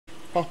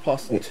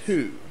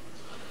2.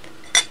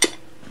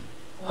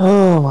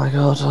 Oh my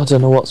god, I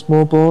don't know what's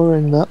more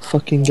boring, that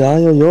fucking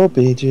guy or your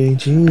BG,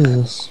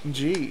 Jesus.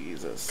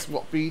 Jesus.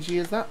 What BG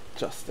is that,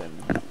 Justin?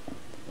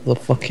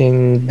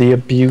 The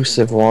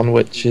abusive one,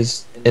 which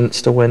is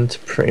insta-win to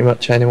pretty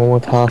much anyone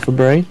with half a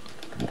brain.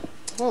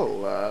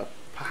 Well,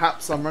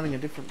 perhaps I'm running a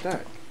different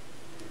deck.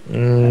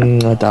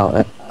 I doubt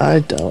it. I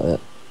doubt it.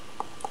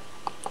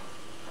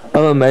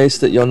 I'm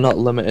amazed that you're not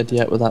limited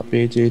yet with that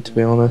BG, to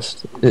be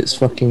honest. It's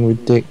fucking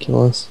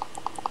ridiculous.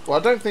 Well,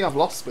 I don't think I've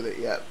lost with it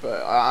yet,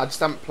 but I just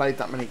haven't played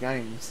that many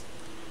games.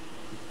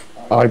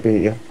 I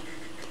beat you.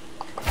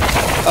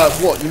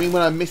 What? You mean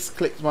when I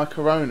misclicked my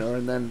Corona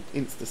and then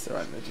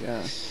insta-surrendered?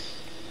 Yeah.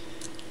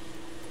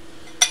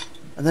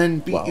 And then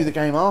beat you the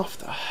game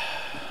after.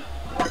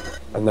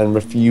 And then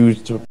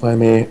refused to play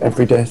me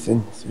every day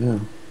since, yeah.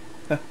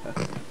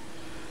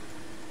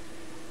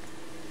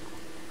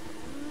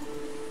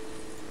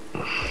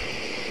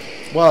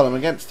 Well, I'm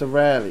against a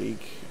rare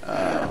league.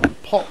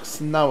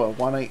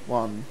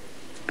 PoxNoah181.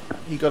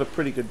 He got a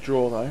pretty good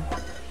draw though.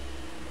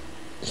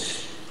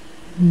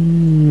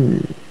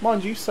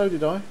 Mind you, so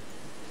did I.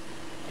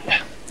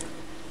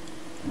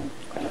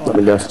 Let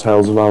me guess,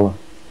 Tales of Valor.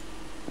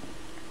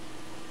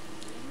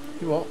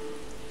 You what?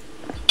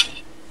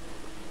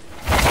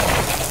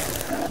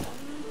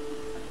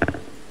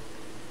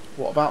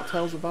 What about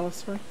Tales of Valor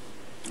 3?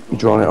 You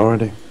drawn it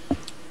already?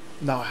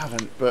 No, I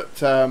haven't, but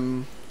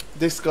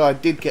this guy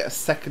did get a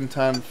second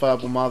turn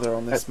Verbal Mother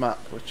on this map,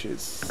 which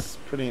is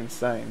pretty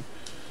insane.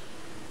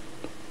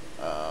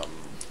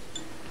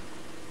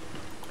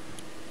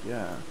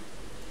 Yeah.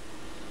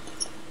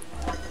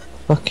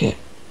 Fuck it.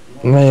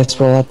 May as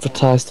well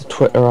advertise the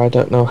Twitter I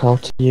don't know how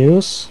to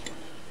use.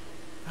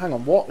 Hang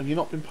on, what? Have you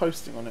not been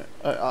posting on it?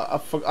 I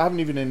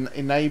haven't even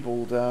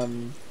enabled...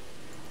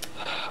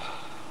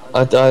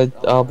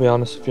 I'll be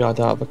honest with you, I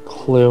don't have a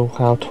clue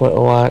how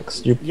Twitter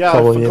works. You Yeah,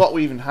 probably I forgot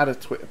we even had a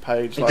Twitter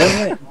page.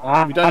 Like,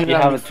 we don't even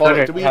have any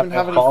followers. Do we even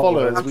have any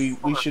followers? We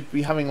should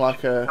be having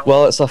like a...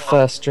 Well, it's our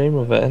first stream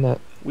of it, isn't it?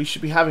 We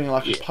should be having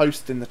like a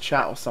post in the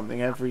chat or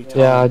something every time.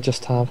 Yeah, I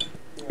just have.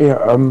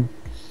 Yeah,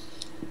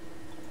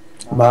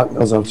 Mark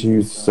knows how to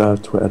use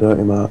Twitter, don't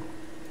you, Mark?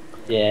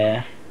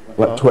 Yeah.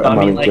 Like Twitter I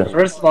mean, manager. like,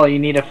 first of all, you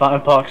need to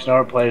find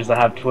PoxNora players that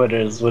have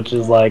Twitters, which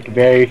is like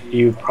very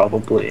few,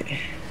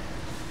 probably.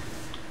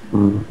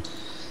 I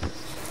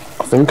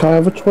think I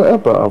have a Twitter,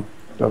 but I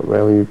don't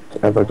really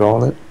ever go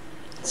on it.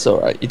 It's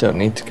alright, you don't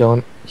need to go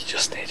on. You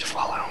just need to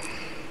follow.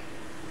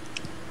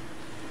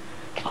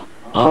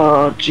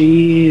 Oh,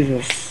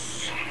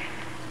 Jesus.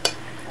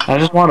 I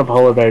just want a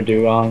polar bear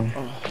dugong.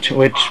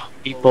 Which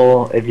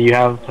people, if you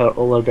have a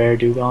polar bear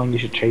dugong, you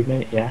should trade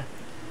me, yeah?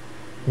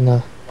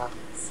 No.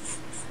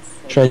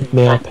 Trade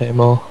me, I pay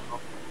more.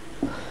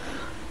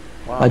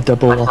 Wow. I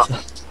double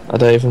that. I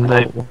don't even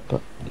know,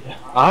 but yeah.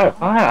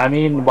 I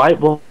mean, white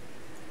wolf.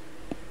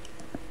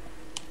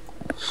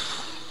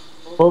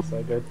 So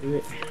go do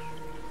it.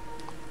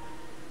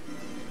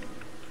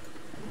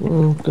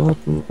 Oh god,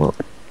 what?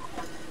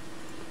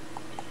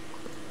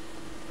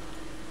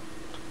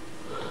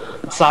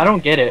 So I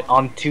don't get it.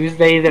 On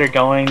Tuesday they're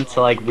going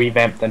to like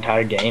revamp the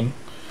entire game.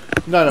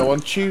 No, on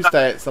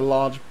Tuesday it's a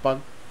large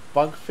bug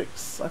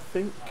fix, I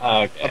think.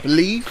 Okay. I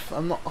believe.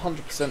 I'm not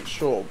 100%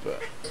 sure,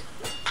 but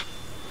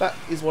that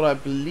is what I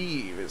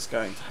believe is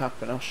going to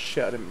happen. Oh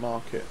shit, I didn't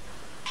mark it.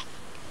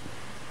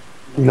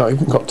 You've not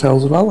even got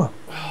Tales of Valor?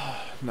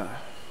 No.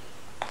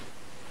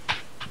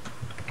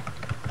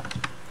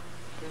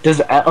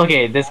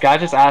 Okay, this guy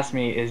just asked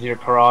me, is your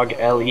Parag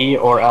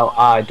LE or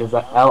LI? Does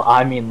that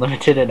LI mean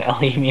limited and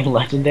LE mean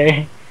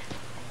legendary?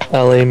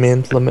 LE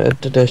means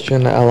limited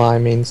edition, LI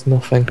means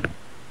nothing.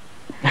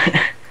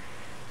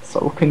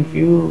 So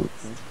confused.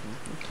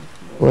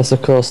 Unless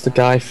of course the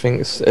guy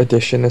thinks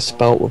edition is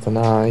spelt with an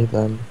I,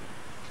 then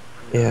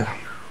yeah.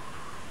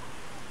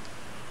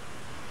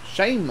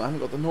 Shame I haven't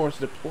got the Nora to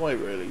deploy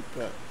really,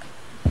 but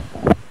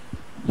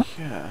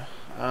yeah.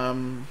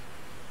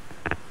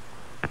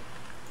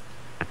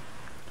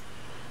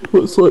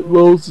 Looks like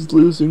Moles is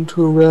losing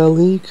to a rare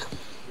league.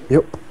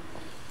 Yep.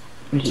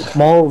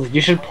 Moles,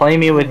 you should play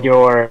me with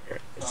your...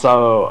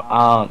 So,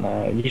 I don't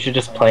know, you should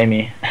just play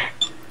me.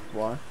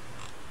 Why?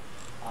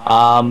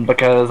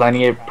 Because I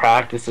need to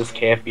practice this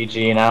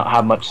KFBG and I don't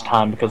have much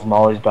time because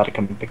Molly's about to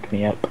come pick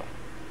me up.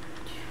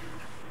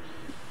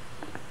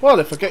 Well,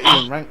 if I get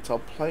you in ranked, I'll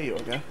play you, I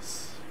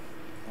guess.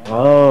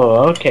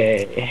 Oh,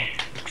 okay.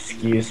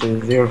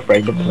 Excuses, you're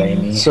afraid to play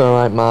me. It's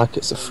alright, Mark,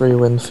 it's a free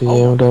win for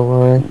you, don't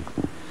worry.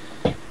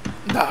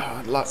 No,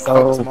 I'd like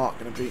So- Mark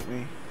gonna beat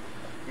me.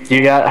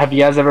 Have you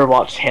guys ever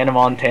watched Hannah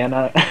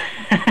Montana?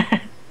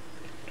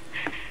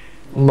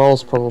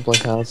 Moles probably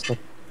has, I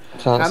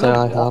can't say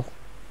I have.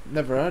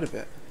 Never heard of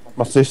it.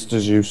 My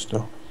sisters used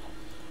to.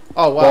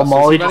 Oh wow, Well, so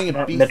Molly he's running just a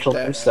met beast Mitchell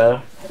deck.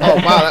 Russo. Oh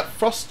wow, that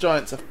Frost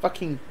Giant's a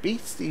fucking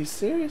beast. Are you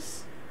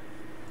serious?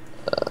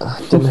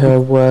 Didn't hear a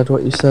word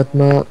what you said,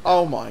 Mark.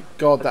 Oh my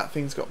god, that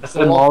thing's got I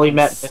said Molly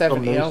met Mitchell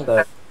 70 health.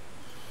 Russo.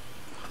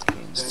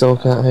 Still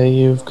can't hear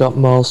you, you've got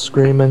Moles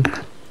screaming.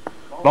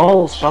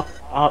 Moles, shut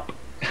up.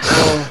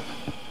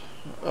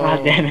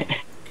 God damn it.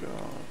 God.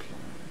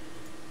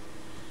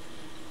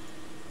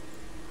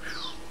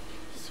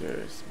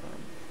 Serious,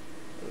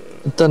 man.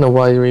 I don't know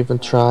why you're even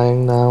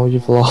trying now.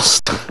 You've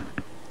lost. Are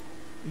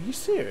you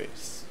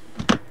serious?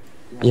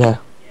 Yeah.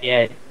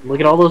 Yeah,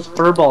 look at all those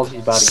fur balls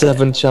he's about to get.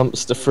 7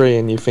 champs to 3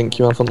 and you think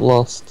you haven't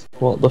lost.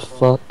 What the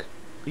fuck?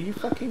 Are you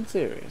fucking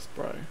serious,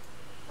 bro?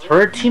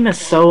 Her team is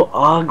so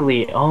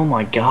ugly. Oh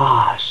my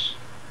gosh.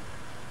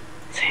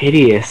 It's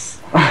hideous.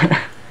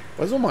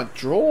 Where's all my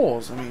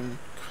drawers? I mean,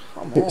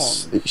 come on.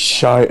 It's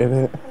shite in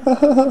it.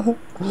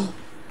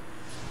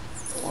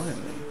 Finally.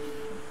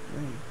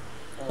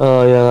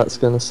 Oh yeah, that's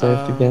gonna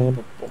save the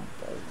game.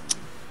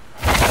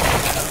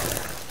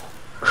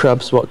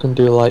 Crabs, what can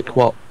do like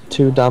what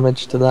 2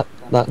 damage to that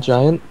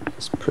giant?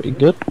 It's pretty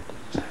good.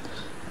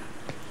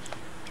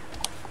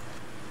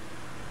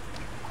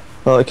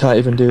 Oh, I can't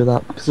even do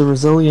that because they're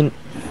resilient.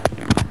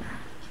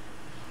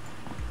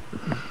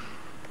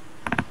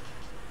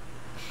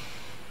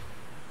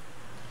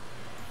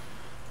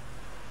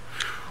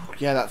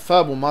 Yeah, that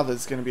Furball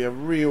Mother's going to be a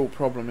real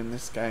problem in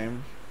this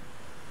game.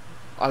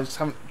 I just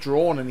haven't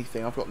drawn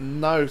anything. I've got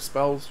no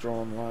spells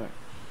drawn. Like,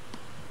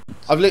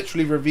 I've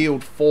literally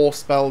revealed 4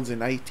 spells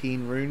in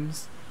 18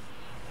 runes.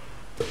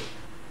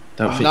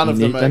 Don't think None you of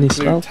them need any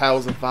include spell.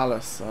 Tales of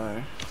Valor,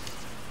 so...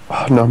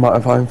 Oh, no Might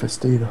of Iron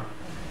Fist either.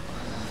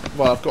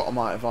 Well, I've got a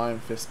Might of Iron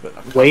Fist, but...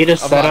 I've Way to I've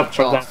set not up had a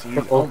for chance that to use-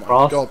 triple Oh my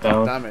god, that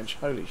crossbow. damage.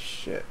 Holy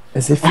shit.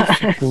 As if it's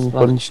fucking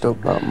bunched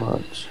up that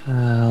much.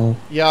 Well,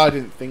 Yeah, I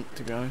didn't think,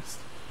 to be honest.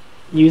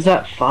 Use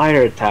that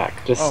fire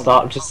attack. Just Oh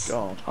stop. my Just.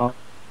 God.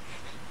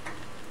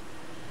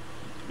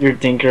 Your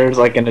Tinker's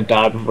like gonna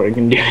die before you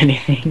can do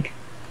anything.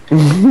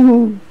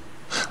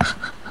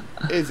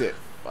 Is it?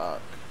 Fuck.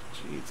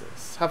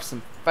 Jesus. Have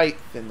some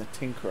faith in the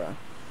Tinkerer.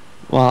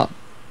 what?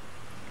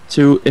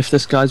 If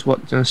this guy's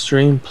watching a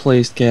stream,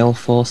 please Gale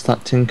Force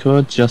that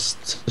Tinkerer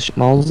just to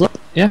Moles up.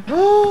 Yeah.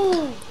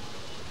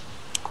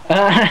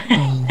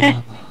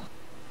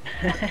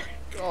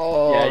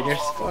 Oh, Yeah, you're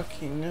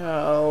fucking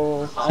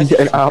hell. He's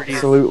getting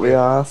absolutely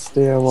arsed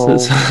here, So lol.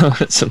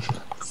 it's a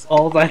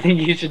Moles, I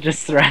think you should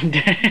just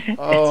surrender.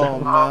 Oh,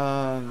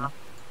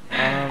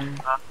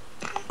 man.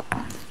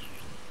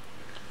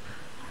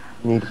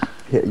 You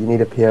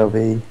need a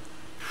POV.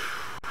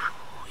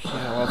 Yeah,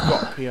 well, I've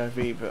got a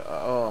POV, but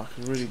I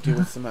could really do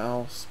with something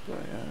else. But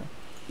yeah.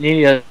 You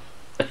need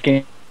a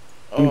game.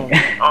 Oh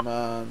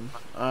man.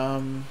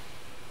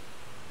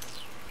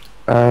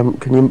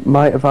 Can you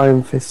Might of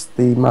Iron Fist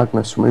the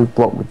Magnus, remove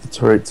block with the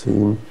turret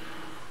team,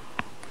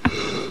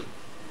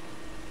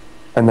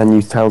 and then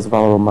use Tales of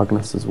Valor on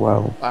Magnus as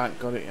well? I ain't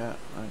got it yet.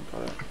 I ain't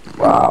got it.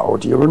 Wow,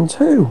 do you run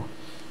 2?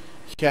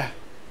 Yeah.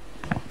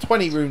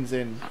 20 runes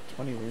in.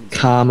 20 runes in.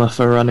 karma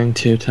for running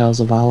 2 Tales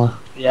of Valor.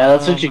 Yeah,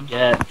 that's what you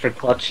get for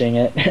clutching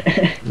it.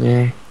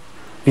 Yeah.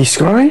 Be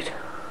scryed?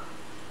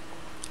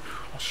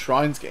 My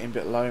shrine's getting a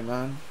bit low,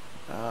 man.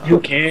 Who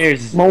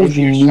cares? Moles, If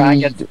you you're trying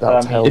need to get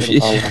that Tales If of you-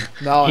 Valor.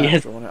 No, I He ain't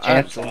has drawn it. I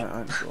ain't chance drawn it. I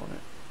ain't drawn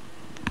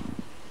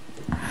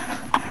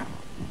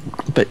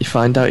it. Bet you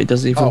find out he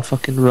doesn't even Oh,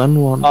 fucking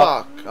run one.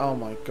 Fuck! Oh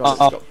my god, it's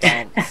got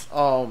bounce.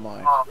 Oh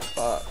my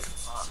fuck.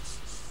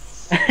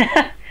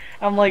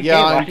 I'm like, Yeah,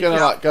 hey, I'm why gonna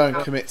did like go and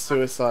commit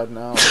suicide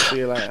now. See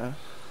you later.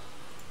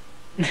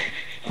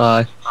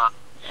 Bye.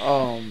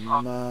 Oh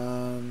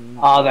man.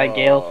 Oh, that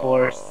Gale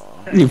Force.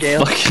 You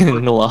Gale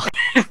fucking lost.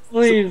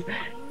 Please.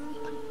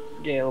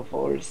 Gale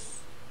Force.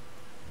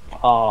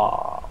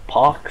 Aw,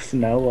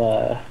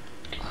 PoxNoah.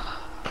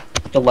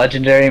 The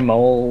legendary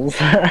moles.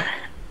 Alright,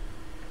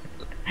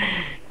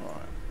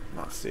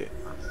 that's it.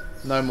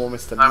 No more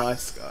Mr.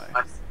 Nice Guy.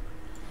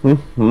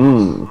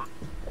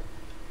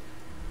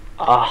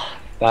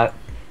 That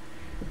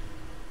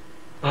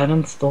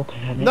unstalled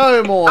panic.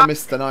 No more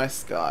Mr.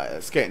 Nice Guy.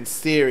 It's getting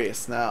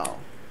serious now.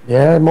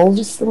 Yeah, Moles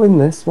is still in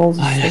this. Moles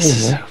is Oh, still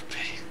yes, in it's this.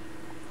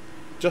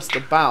 Just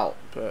about,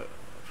 but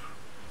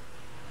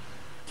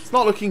it's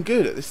not looking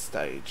good at this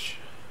stage.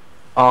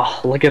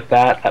 Oh, look at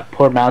that. That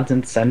poor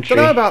mountain sentry.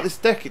 Don't know about this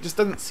deck. It just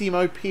doesn't seem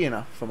OP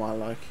enough for my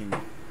liking.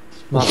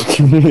 Moles,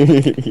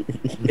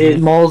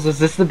 is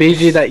this the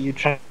BG that you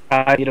try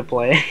to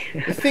play?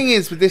 The thing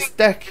is, with this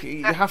deck,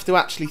 you have to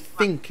actually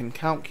think and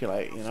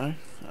calculate. You know.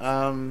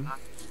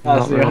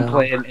 Not So you don't really.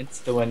 play an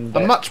insta-win I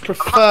deck. much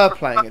prefer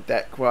playing a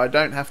deck where I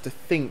don't have to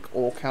think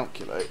or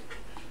calculate.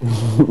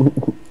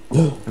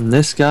 And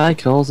this guy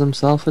calls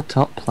himself a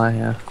top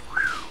player.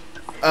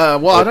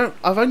 Well,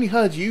 I've only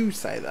heard you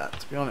say that.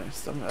 To be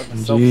honest, I haven't heard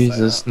myself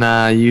Jesus, say that.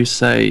 nah, you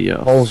say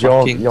you're Moles,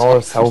 fucking you're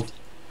top. self.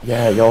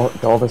 Yeah, you're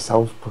the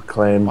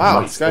self-proclaimed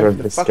Wow, he's master going of for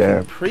the this fucking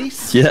game.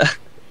 priest. Yeah.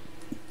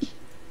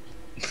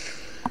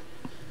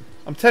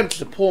 I'm tempted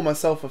to pour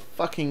myself a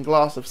fucking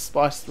glass of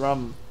spiced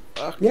rum.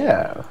 Fucking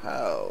Yeah.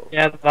 hell.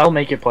 Yeah, that'll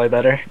make you play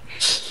better.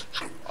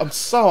 I'm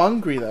so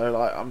hungry though.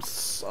 Like I'm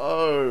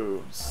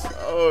so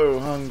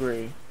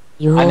hungry.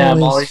 You're I know, always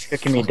Molly's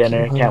cooking me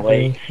dinner, fucking can't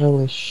wait. hungry.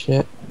 Holy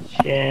shit.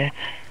 Yeah.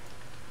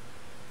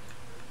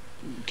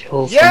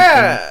 Kill something.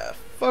 Yeah.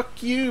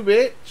 Fuck you,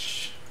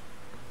 bitch.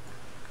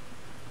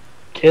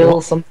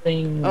 Kill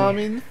something. I'm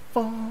in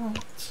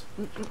fault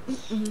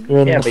You're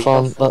in Yeah, the but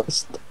font.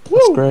 That's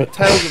Woo! great.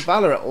 Tales of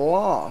Valor at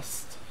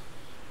last.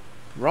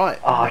 Right,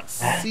 Oh,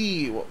 let's yeah.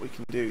 see what we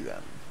can do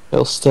then.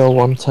 It'll still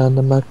 110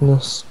 the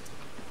Magnus.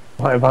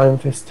 Might have Iron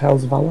Fist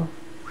Tales of Valor.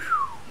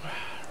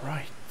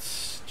 Right.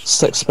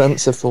 It's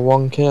expensive for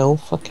 1 kill.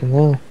 Fucking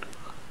hell.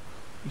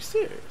 You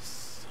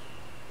serious?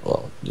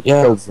 Well,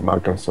 yeah. Kills the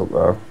Magnus up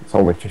there. It's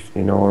only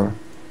 15 ore.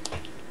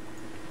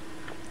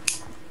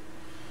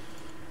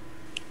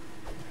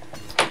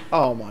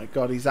 Oh my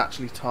god, he's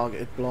actually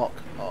targeted block.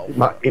 Oh, It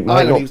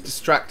might oh, not- he was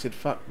distracted.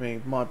 Fuck me,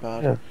 my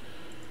bad.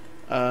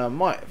 Yeah.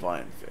 Might have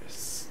Iron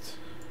Fist.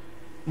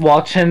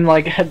 Watch him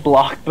like head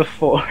block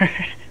before.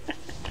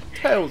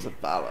 Tales of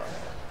Valor.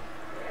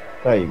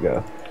 There you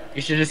go.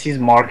 You should just use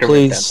marker.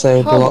 Please redemption.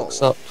 say Pummel.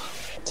 blocks up.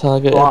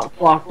 Targeted. Block,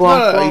 block, No,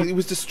 block, no, block. he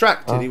was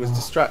distracted. He was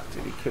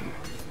distracted. He couldn't.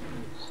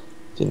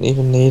 Didn't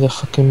even need a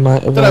fucking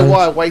might I of don't know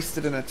why I Iron.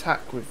 wasted an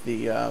attack with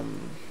the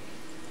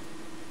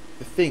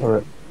thing.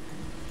 Alright.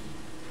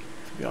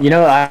 To be honest. You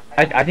know,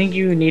 I think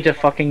you need to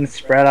fucking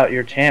spread out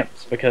your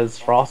champs because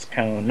Frost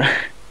Cone.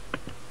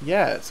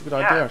 Yeah, it's a good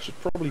idea. I should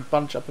probably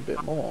bunch up a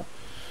bit more.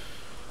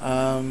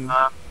 You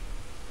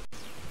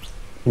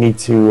need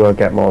to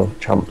get more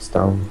champs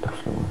down,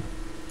 definitely.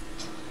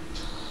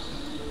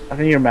 I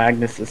think your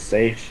Magnus is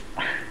safe.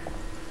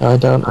 I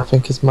don't. I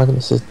think his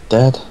Magnus is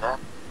dead.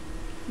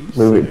 You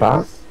Move it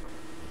back. serious?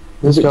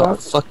 He's it got back?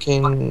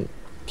 fucking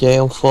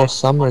Gale Force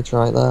Sandwich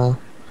right there.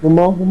 One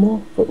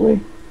more,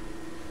 quickly.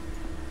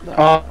 No,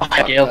 Oh,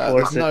 fuck Gale that.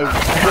 Force There's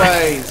no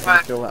way he's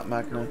gonna kill that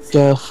Magnus.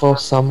 Gale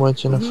Force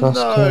Sandwich and a Frost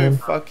No Cone.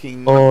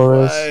 fucking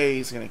Auras. way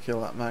he's gonna kill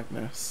that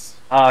Magnus.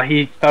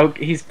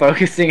 He's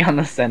focusing on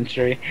the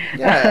sentry.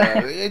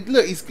 Yeah,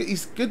 look, he's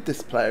good.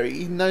 This player,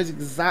 he knows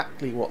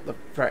exactly what the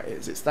threat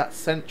is. It's that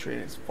sentry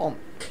and its font.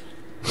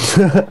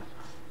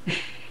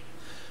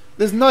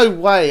 There's no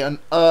way on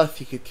earth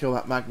he could kill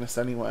that Magnus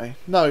anyway.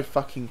 No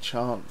fucking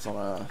chance on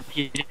earth.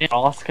 He did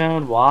Frost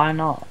Cone. Why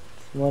not?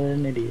 What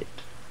an idiot.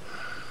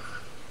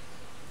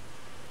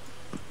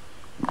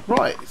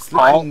 Right, it's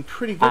looking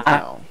pretty good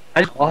now.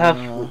 I'll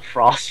have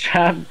Frost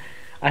Trap.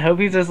 I hope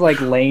he's just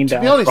like laying To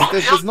down. be honest, Frost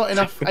there's not Trap.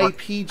 enough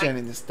AP gen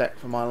in this deck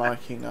for my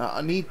liking.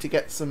 I need to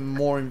get some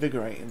more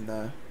invigorate in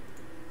there.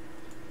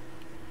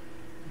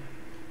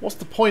 What's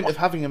the point of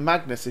having a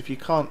Magnus if you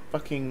can't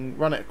fucking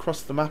run it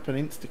across the map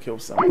and insta-kill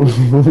someone?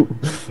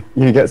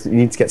 You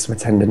need to get some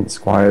attendant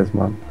squires,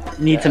 man.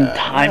 Need some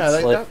time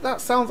slip. that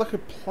sounds like a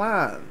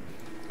plan.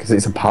 Because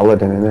it's a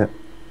paladin, isn't it?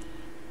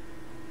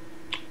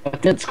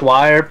 Attendant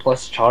Squire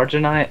plus Charger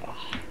Knight. Oh,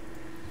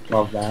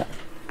 love that.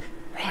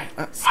 Right,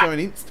 that's going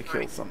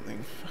insta-kill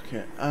something. Fuck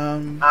it.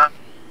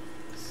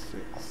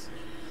 6.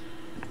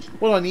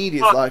 What I need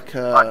is like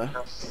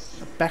a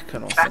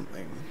beacon or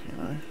something, you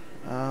know.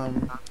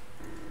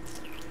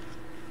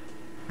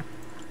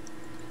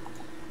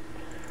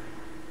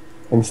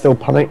 And still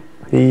panic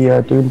the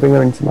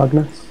Doombringer into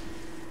Magnus.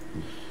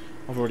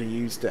 I've already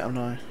used it, haven't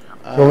I?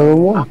 There's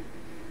only one.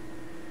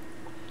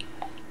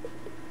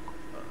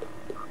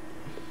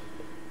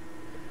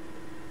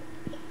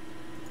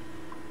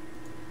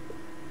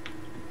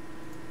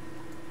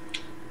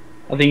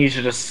 I think you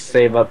should just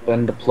save up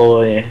and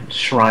deploy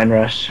Shrine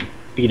Rush.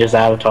 Beat his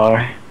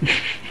avatar.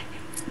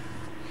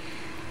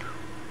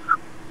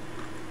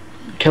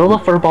 Kill the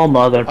furball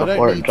mother I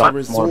before don't it need to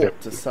drops more.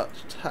 resort to such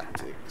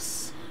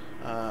tactics.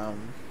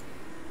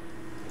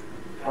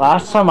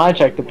 Last time I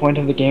checked, the point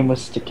of the game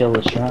was to kill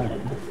the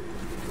shrine.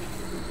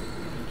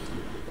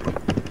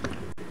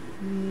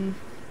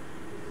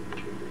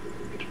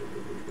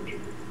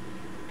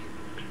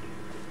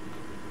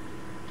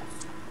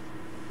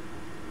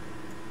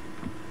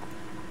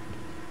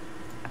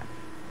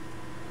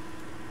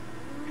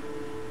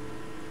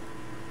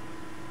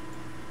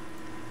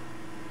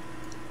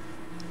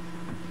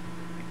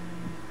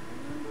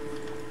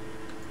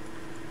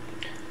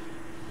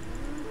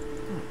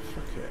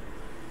 Fuck it.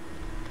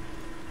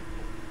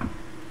 Oh,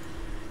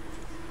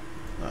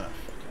 fuck it,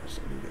 I'll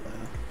just leave it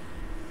there.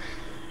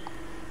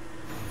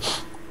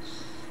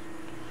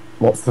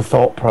 What's the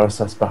thought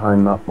process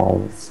behind that,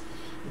 Moles?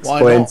 Why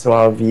Explain not? to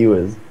our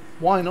viewers.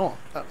 Why not?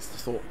 That's the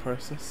thought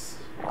process.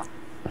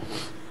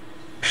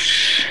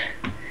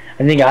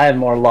 I think I have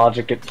more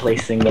logic at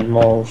placing than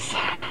Moles.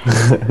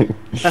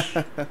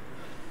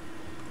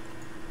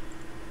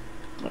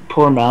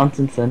 Poor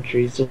mountain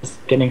sentries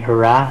just getting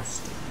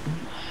harassed.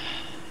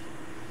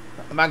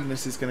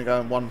 Magnus is going to go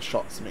and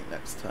one-shot something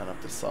next turn,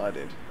 I've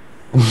decided.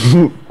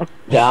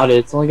 Doubt it.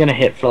 It's only gonna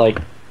hit for like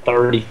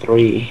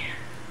 33.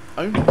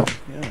 Only?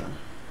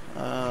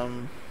 Yeah.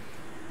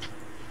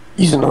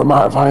 Use another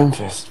amount of Iron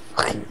Fist.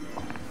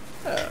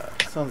 Yeah,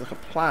 sounds like a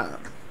plan.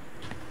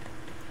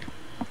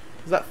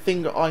 Is that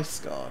thing got ice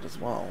guard as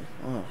well?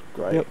 Oh,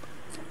 great. Yep.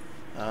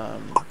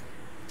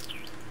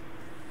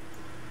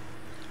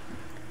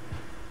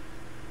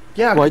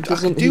 Yeah, Why I could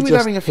doesn't do he with just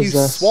having a few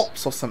possess-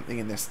 swaps or something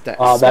in this deck.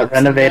 Oh, that Swaps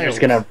and renovator's nails.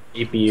 gonna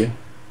rape you.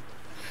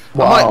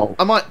 Wow.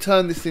 I might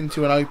turn this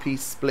into an OP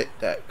split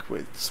deck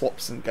with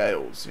swaps and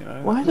gales, you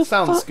know? Why It the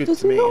sounds fuck good does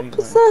to he me not anyway.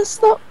 possess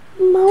that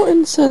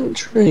Mountain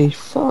Sentry,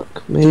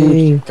 fuck me.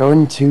 Dude,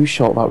 going two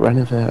shot that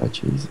renovator,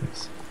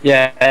 Jesus.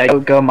 Yeah,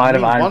 go Might I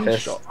of mean, Iron one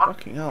Fist. shot.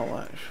 Fucking hell,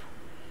 like.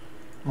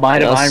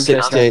 Might of That's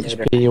Iron Fist. 60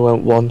 HP, you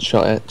won't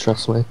one-shot it,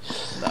 trust me.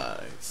 No,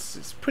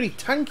 it's pretty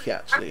tanky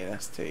actually in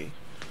ST.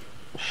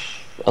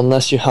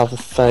 Unless you have a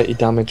 30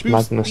 damage Boost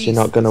Magnus, you're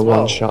not beast gonna as well.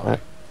 one-shot it.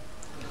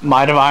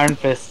 Might of Iron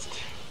Fist.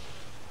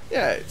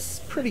 Yeah, it's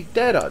pretty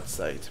dead, I'd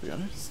say, to be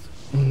honest.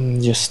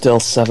 You're still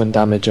 7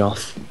 damage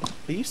off.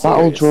 Are you Battle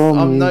serious? drum,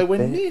 I'm you nowhere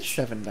bitch. near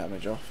 7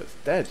 damage off. It's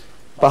dead.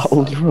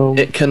 Battle drum.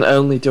 It can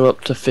only do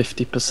up to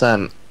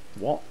 50%.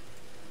 What?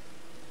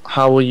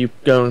 How are you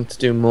going to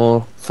do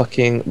more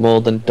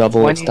than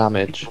double its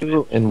damage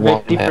in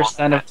one hit?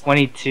 50% of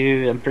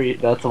 22,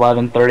 that's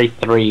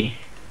 1133.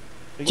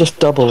 Are you Just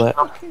double it.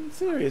 fucking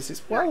serious?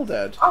 It's well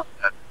dead.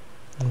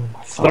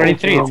 It's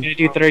 33, it's gonna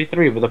do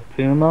 33 with a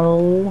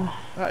Puma.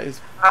 That is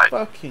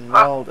fucking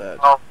well dead.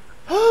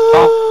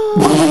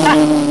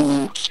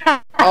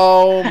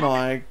 Oh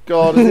my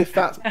god, as if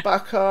that's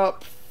back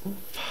up.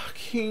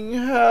 Fucking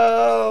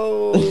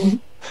hell.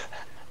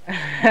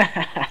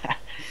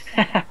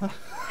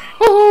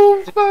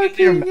 Oh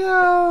fucking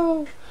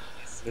hell.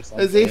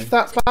 As if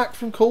that's back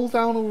from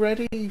cooldown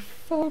already.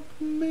 Fuck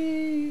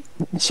me.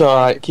 It's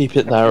alright, keep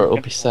it there, it'll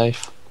be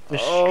safe.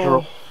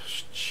 Oh,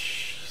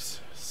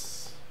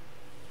 Jesus.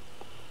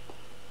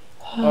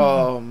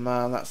 Oh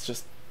man, that's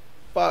just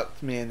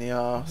fucked me in the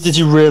arse. Did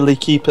you really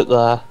keep it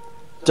there?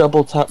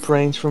 Double tap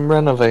range from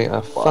Renovator?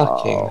 Wow.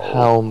 Fucking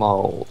hell,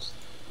 Moles.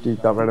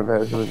 Dude, that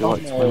renovator's gonna do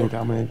like 20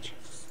 damage.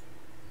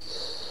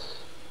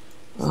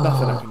 There's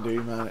nothing I can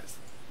do, man. It's...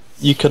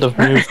 You could have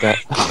moved it.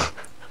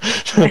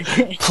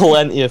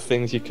 Plenty of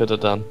things you could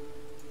have done.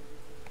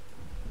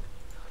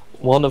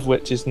 One of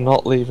which is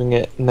not leaving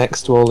it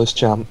next to all his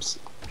champs.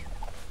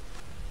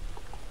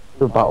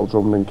 The battle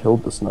drum and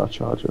killed the snare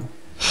charger.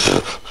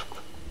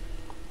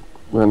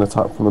 With an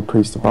attack from the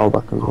priest of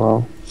Balback as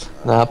well.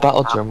 Nah,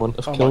 Battle Drum wouldn't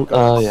have Oh killed. my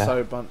god, Oh it's yeah.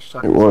 so bunched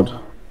up. It would.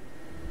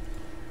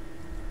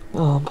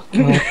 Oh my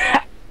god.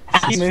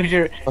 You moved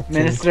your Fucking-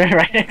 minister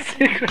right next to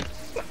the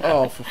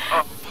Oh, for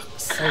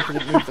fuck's sake, I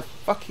didn't move the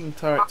fucking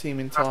turret team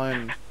in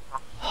time.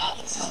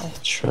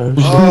 True.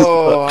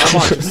 Oh, I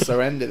might just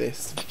surrender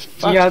this.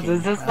 Yeah, Fucking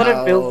is this what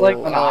it feels like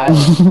when I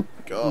hell.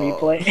 God.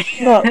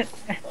 replay?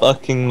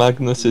 Fucking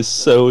Magnus is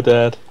so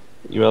dead.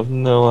 You have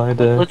no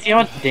idea. Let's see how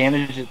much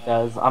damage it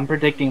does. I'm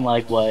predicting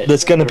like what?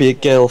 There's gonna be a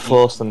Gale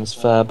Force on his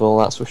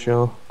Fairball, that's for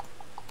sure.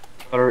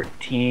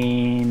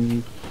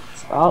 13.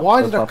 Stop.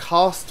 Why did I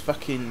cast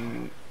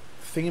fucking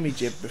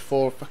thingamajig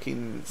before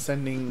fucking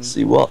sending... Let's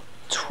see what?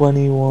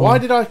 21. Why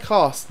did I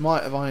cast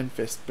Might of Iron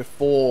Fist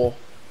before...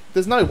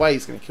 There's no way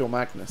he's going to kill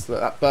Magnus. Look,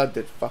 that bird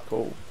did fuck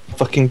all.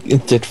 Fucking,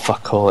 it did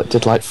fuck all. It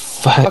did like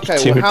 32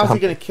 Okay, well how's he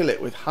damage. going to kill it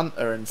with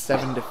Hunter and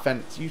 7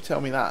 defense? You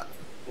tell me that.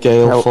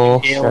 Gale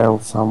Force. Shell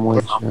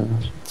sandwich, yeah.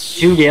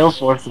 2 Gale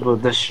Forces will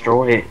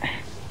destroy it.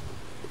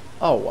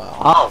 Oh wow.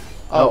 Oh.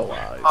 Oh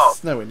wow,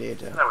 it's nowhere near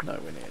dead. Nowhere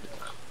near dead.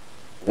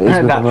 It is with That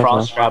another-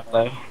 frost trap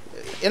though.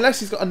 Unless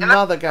he's got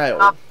another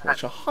Gale,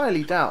 which I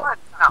highly doubt.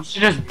 You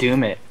should just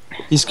doom it.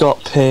 He's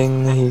got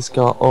Ping, he's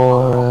got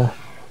Aura.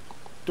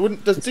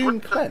 Does Doom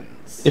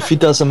cleanse? If he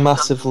does a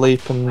massive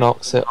leap and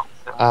knocks it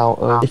out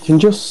of... You can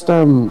just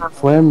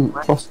flame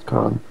frost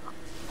cone.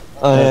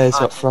 Oh yeah, he's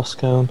got Frost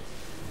Cone.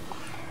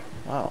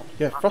 Wow.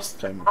 Yeah, Frost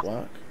Cone would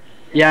work.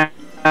 Yeah,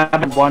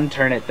 one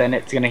turn it, then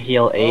it's gonna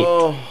heal 8.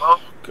 Oh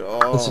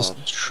god. This is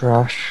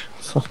trash.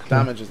 Fuck me.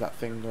 Damage has that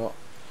thing got?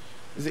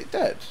 Is it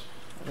dead?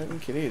 I don't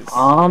think it is.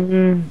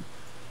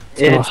 It's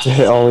gonna have to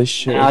hit all his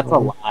shit. Yeah, it's I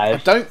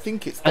alive. don't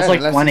think it's dead That's like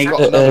unless 1 it's got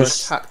It another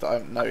is. attack that I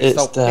haven't noticed. It's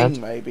Oh, dead.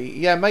 Ping maybe.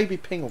 Yeah, maybe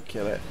Ping will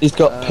kill it. He's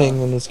got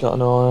Ping and he's got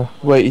an Aura.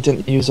 Wait, he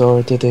didn't use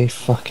Aura, did he?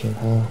 Fucking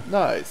hell.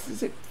 No,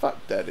 is it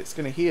fuck dead? It's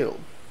gonna heal.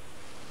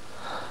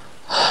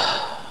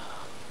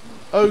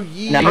 Oh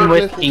ye Now of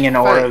with little King and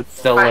Aura faith.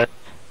 still live.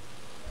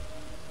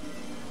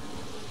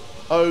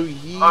 Oh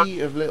ye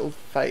of little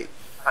faith.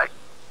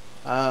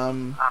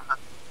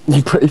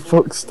 You're pretty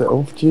fucked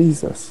still,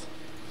 Jesus.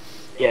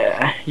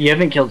 Yeah, you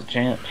haven't killed the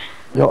champ.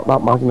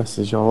 That Magnus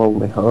is your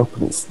only hope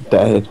and it's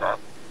dead.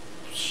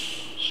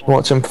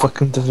 Watch him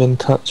fucking Divin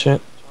touch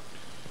it.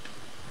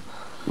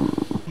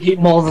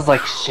 Moles is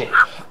like shit.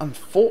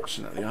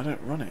 Unfortunately, I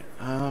don't run it.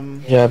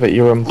 Yeah, but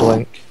you're on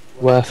Blink.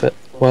 Worth it.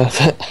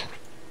 Worth it.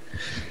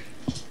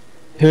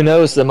 Who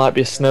knows, there might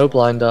be a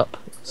Snowblind up.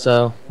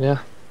 So, yeah.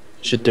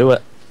 Should do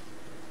it.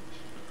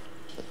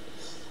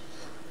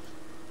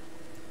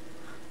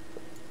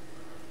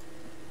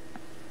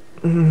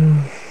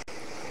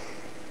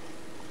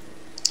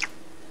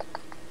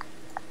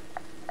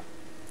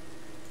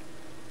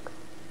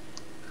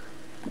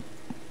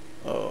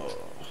 Oh,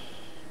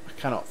 I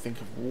cannot think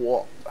of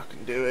what I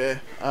can do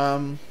here.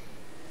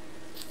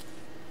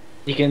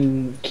 You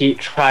can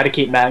try to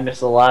keep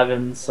Magnus alive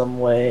in some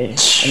way,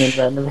 and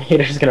then the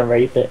Renovator's gonna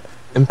rape it.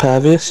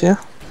 Impervious, yeah?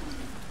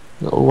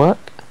 That'll work.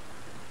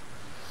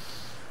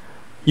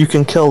 You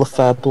can kill the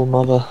Fairball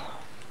Mother.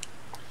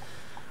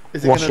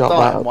 Is it One gonna shot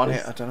die that in one up.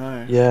 hit? I don't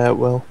know. Yeah, it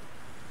will.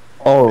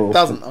 Oh, It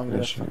doesn't. I'm gonna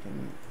finish it.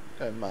 fucking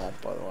Going mad,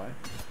 by the way.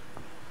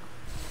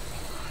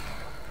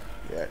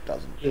 Yeah, it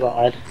doesn't. You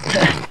lied.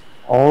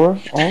 Aura?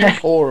 Aura?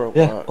 Aura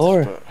Yeah, works,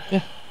 aura. but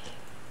Yeah.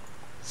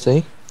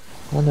 See?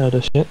 I know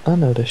this shit. I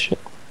know this shit.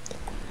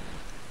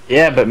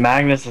 Yeah, but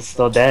Magnus is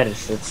still dead. It's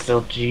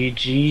still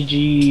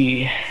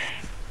GGG.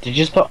 Did you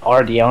just put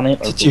RD on it?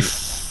 Or Did you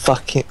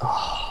fucking...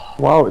 Oh,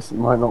 Wow, it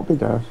might not be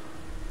dead.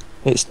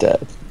 it's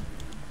dead.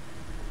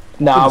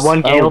 Nah, It's one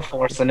Gale spelled.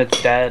 Force and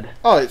it's dead.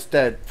 oh, it's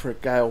dead for a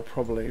gale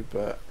probably,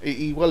 but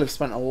he will have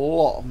spent a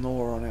lot of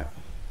Nora on it.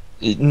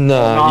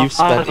 No, No, you've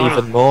spent I-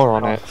 even more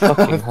on it.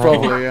 Fucking hell.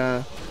 Probably,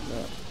 yeah.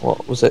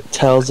 What was it?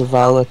 Tales of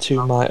Valor,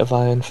 2 Might of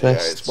Iron Yeah,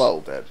 Fists. it's well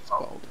dead. It's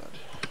well dead.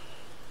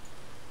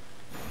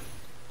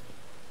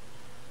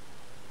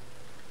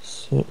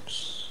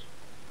 6,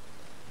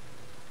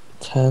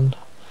 10.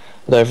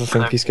 I don't even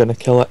think he's gonna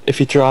kill it. If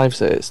he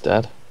drives it, it's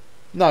dead.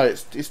 No,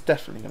 it's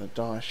definitely going to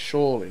die.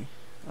 Surely.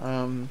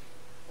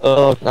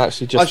 Oh,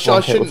 actually, just I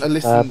one hit shouldn't with have a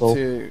listened fireball.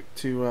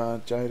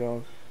 to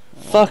J-Dog.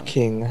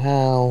 Fucking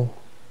hell.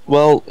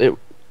 Well,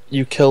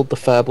 you killed the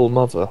Fairball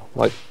mother.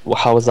 Like,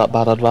 how was that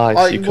bad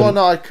advice? You Well,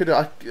 couldn't...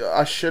 no,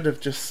 I should have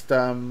just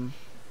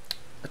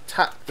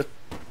attacked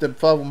the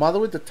verbal mother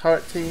with the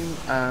turret team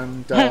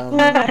and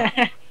Can't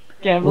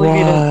believe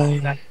you didn't see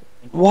that.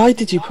 Why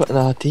did you put an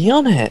RD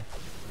on it?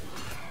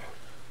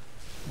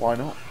 why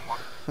not?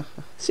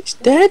 It's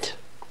dead.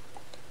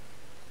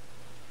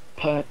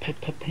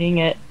 Ping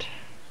it.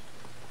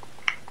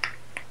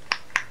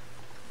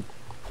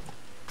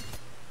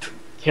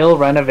 Kill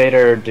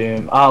Renovator or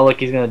Doom. Oh, look,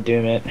 he's gonna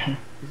Doom it. He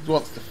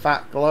wants the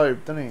fat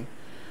globe, doesn't he?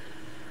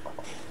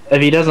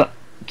 If he doesn't,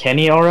 can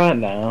he Aura?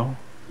 No.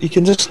 You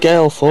can just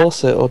Gale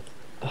Force it, or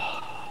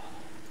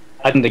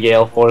I think the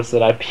Gale Force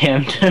that I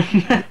PM'd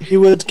him. he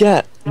would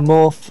get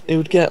more. He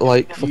would get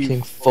like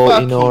fucking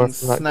 40 Nora fucking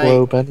from that snake.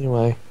 globe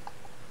anyway.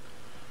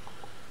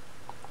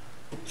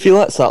 If he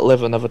lets that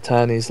live another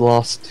turn, he's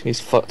lost. He's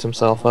fucked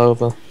himself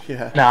over.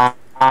 Yeah. Nah,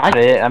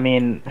 I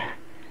mean,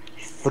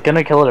 he's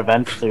gonna kill it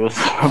eventually with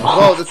Storm.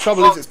 Well, the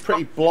trouble is, it's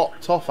pretty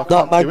blocked off. I That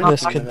can't do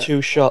Magnus anything can with it.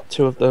 two-shot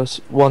two of those.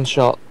 One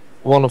shot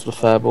one of the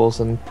Fairballs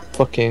and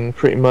fucking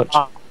pretty much.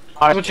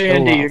 Alright, what you're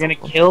gonna do, you're gonna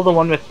kill the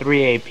one with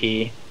 3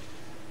 AP.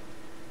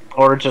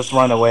 Or just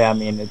run away, I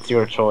mean, it's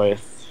your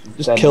choice.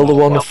 Just Then kill the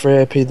one well, with 3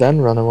 AP,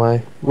 then run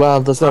away. Well,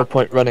 there's no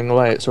point running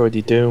away, it's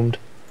already doomed.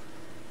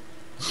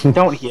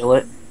 Don't heal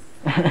it.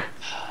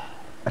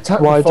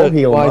 Attack Why, the full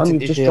heal, why man. did You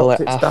you just heal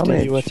dropped it its after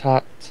damage. you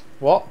attacked?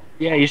 What?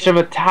 Yeah, you should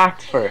have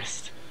attacked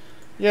first.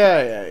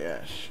 Yeah.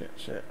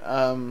 Shit.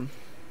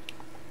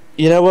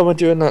 You know when we're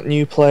doing that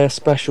new player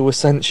special with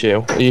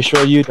Sensu, are you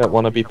sure you don't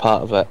want to be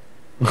part of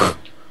it?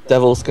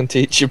 Devils can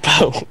teach you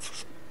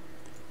both.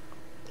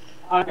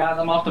 Alright guys,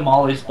 I'm off to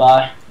Molly's,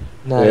 bye.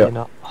 No, Yeah. you're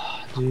not.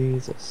 Oh,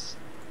 Jesus.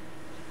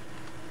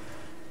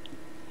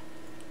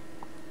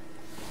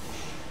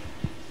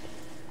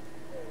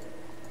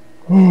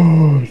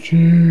 Oh,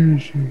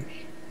 Jesus.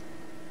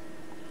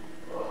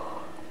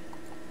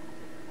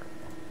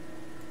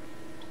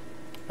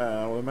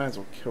 Well, we may as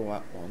well kill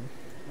that one.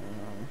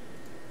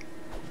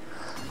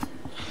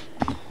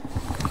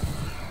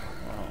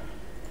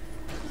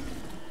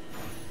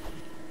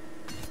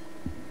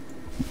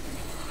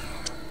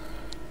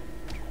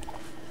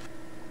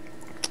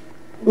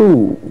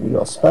 Ooh, you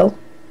got a spell?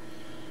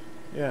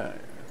 Yeah.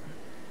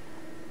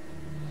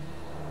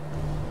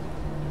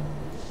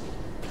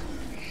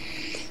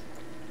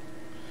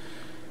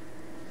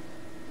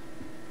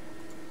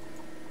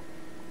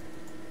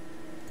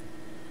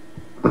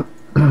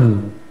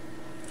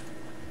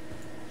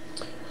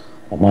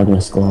 That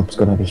Magnus Globe's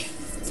gonna be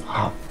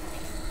fat.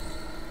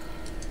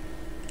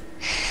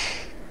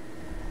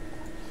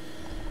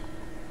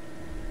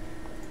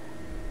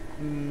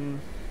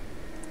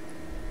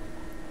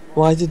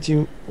 Why did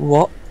you...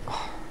 what?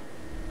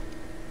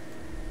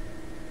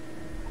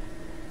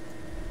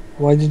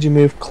 Why did you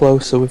move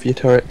closer with your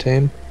turret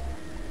team?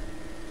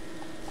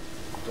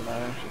 Don't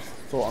know. Just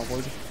thought I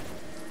would.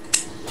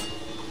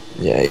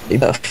 Yeah, you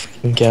better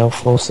fucking Gale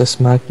Force this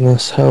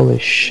Magnus, holy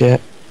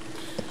shit.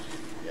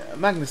 Yeah,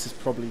 Magnus is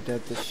probably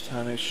dead this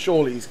turn.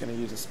 Surely he's going to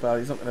use a spell.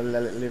 He's not going to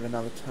let it live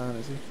another turn,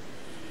 is he?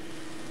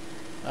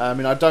 I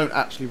mean, I don't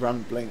actually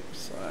run Blink,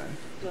 so...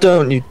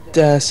 Don't you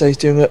dare say he's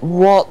doing it.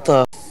 What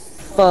the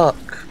fuck?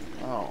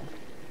 Oh,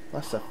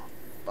 that's a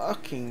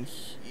fucking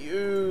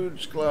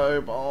huge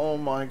globe. Oh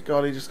my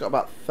god, he just got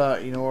about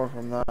 30 Nora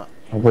from that.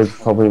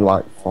 Probably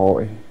like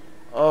 40.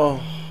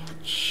 Oh,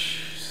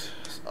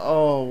 Jesus.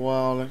 Oh,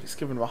 wow, look, it's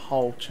given him a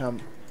whole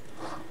chump.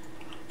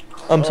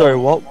 I'm sorry,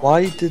 what?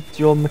 Why did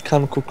your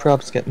mechanical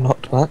crabs get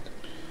knocked back?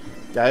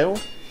 Gale?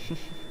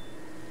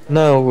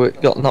 No,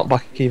 it got knocked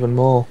back even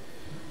more.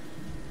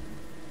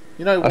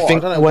 You know what? I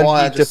think don't know when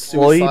why I he just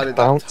deployed, suicided that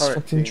bounce turret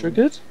fucking team.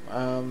 triggered.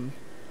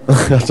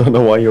 I don't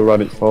know why you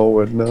ran it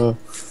forward, no.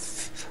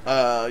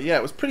 Yeah,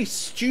 it was pretty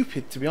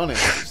stupid, to be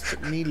honest. It just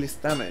took needless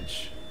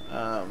damage.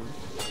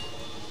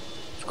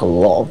 It's got a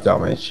lot of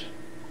damage.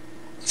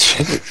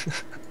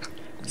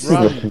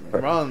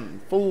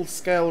 Run. Full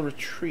scale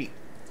retreat.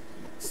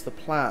 That's the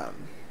plan.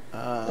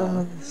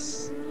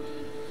 Let's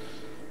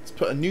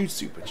put a new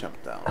super champ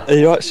down. Are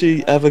you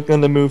actually ever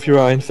gonna move your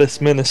Iron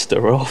Fist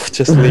Minister off?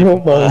 Just leave Oh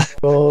him there. my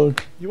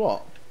god. You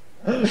what?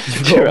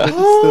 You've got a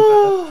Minister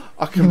there.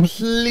 I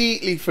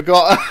completely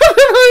forgot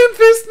Iron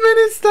Fist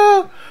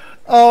Minister!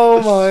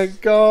 Oh my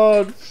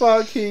god,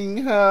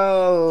 fucking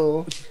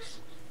hell.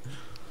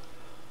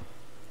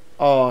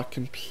 Oh, I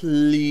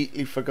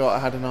completely forgot I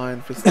had an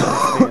Iron Fist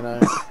Minister, you know.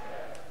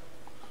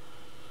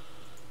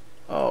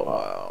 Oh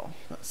wow,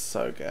 that's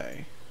so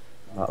gay.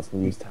 That's the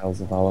use Tales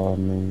of Valor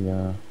on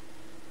the,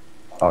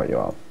 Oh, you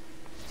are.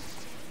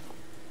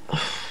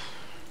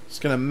 Just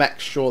gonna make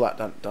sure that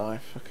don't die,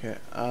 fuck it.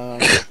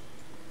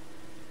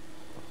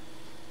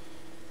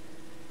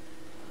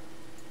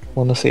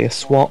 Wanna see a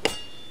swap?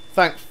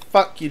 Thank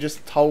fuck you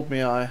just told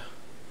me I...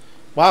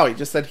 Wow, he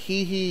just said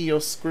hee hee,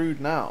 you're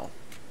screwed now.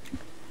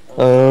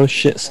 Oh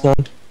shit,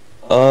 son.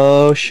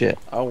 Oh shit.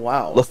 Oh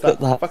wow, Look at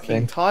that fucking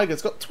thing.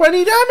 tiger's got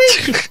 20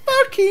 damage!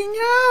 Fucking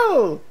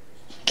hell!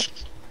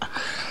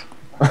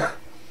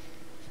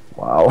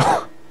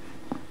 Wow.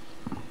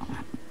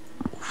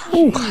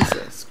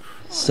 Jesus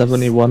Christ.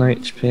 71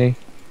 HP.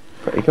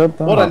 Pretty good,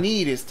 that. What I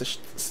need is to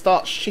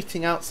start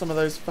shitting out some of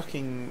those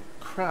fucking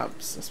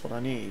crabs. That's what I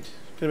need.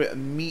 Get a bit of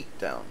meat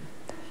down.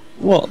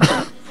 What the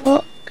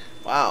fuck?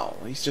 Wow,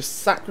 he's just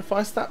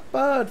sacrificed that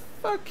bird.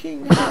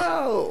 Fucking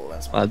hell.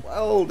 That's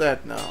well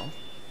dead now.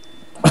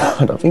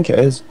 I don't think it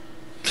is.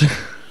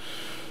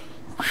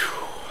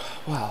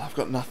 Well, I've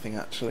got nothing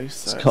actually,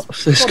 so It's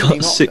probably got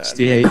not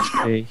 60 dead.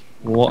 HP.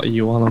 What are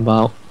you on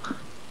about?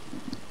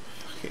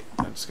 Fuck it,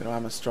 I'm just gonna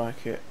hammer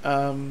strike it.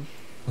 Oh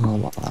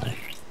my.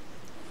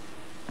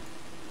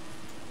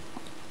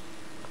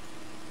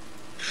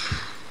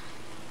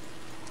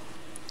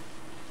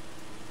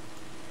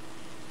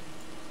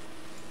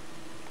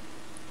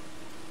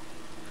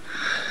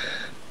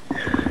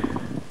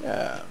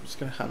 Yeah, I'm just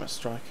gonna hammer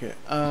strike it.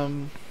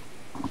 Oh,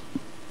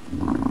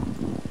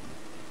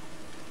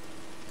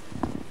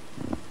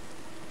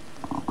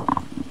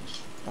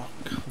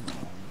 come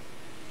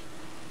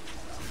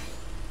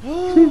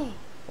on.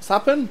 What's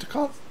happened? I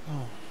can't.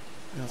 Oh.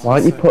 Yeah, I was Why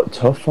don't you gonna say. put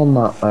tough on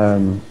that, I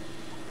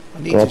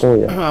need Global, to.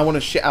 yeah. I want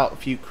to shit out a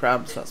few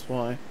crabs. That's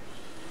why.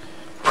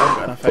 I haven't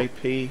got enough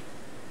AP.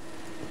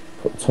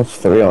 Put tough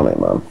 3 on it,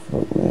 man.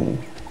 Fuck me.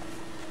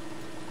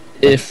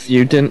 If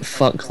you didn't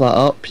fuck that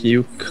up,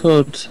 you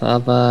could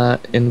have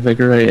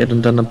invigorated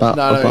and done a No,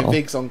 battle.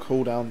 Vig's on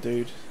cooldown,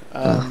 dude.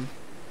 So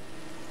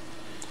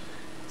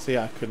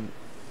yeah, I couldn't.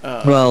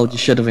 Well, you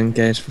should have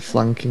engaged for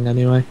flanking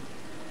anyway.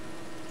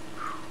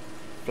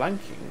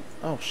 Flanking?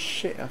 Oh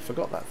shit! I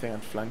forgot that thing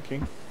had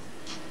flanking.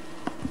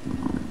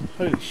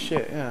 Holy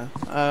shit! Yeah.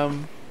 I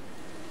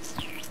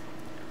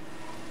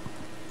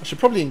should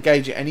probably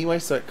engage it anyway,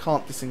 so it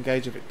can't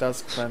disengage if it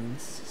does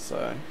cleanse.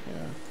 So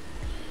yeah.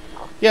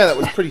 Yeah, that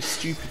was pretty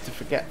stupid to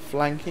forget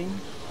flanking.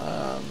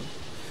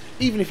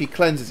 Even if he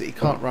cleanses it, he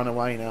can't run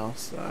away now.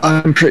 So.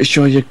 I'm pretty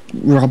sure your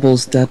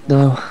Rubble's dead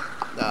now.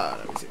 No,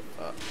 that was it.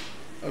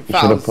 In You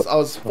fact, should've put I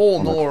was top 4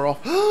 on it. Nora off.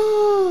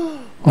 Oh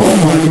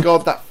my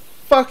god, that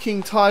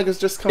fucking tiger's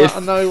just come out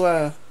of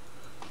nowhere.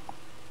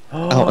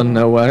 Out of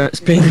nowhere, it's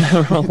been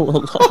there all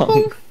along.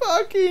 Oh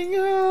fucking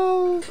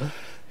hell!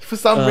 For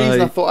some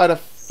reason, I thought I had a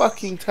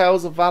fucking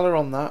Tales of Valor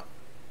on that.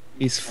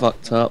 He's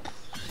fucked up.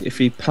 If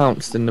he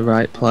pounced in the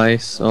right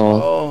place,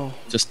 or Oh,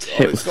 just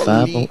hit with it's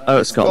got Fairball. leap. Oh,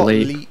 it's got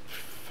leap.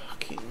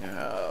 Fucking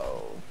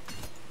hell.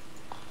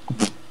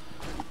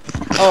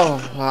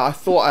 Oh, wow, I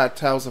thought I had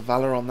Tales of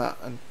Valor on that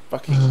and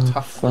fucking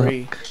tough fuck.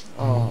 3.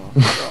 Oh,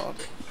 god.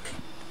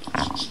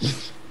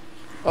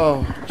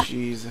 Oh,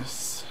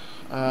 Jesus.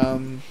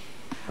 I'm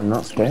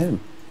not scared.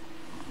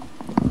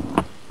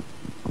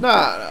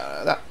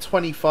 No, that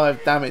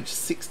 25 damage,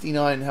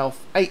 69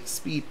 health, 8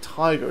 speed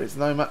tiger is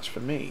no match for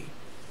me.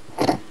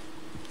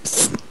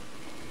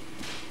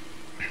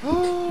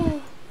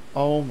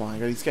 Oh my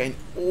god, he's getting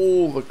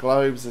all the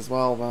globes as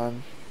well,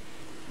 man.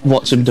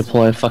 Watch him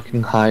deploy a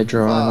fucking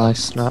Hydra on an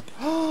ice snap.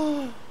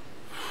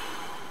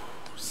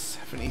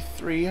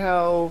 73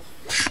 health.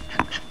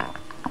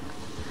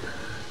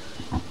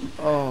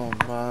 Oh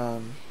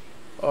man.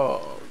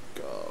 Oh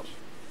god.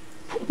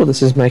 Well,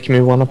 this is making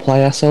me want to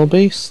play SL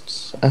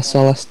Beasts.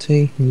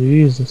 SLST.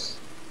 Jesus.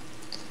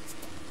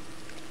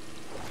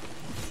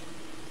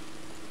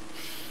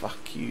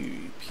 Fuck you,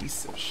 you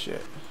piece of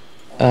shit.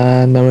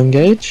 No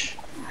engage.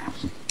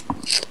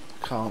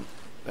 Can't.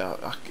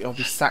 I'll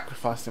be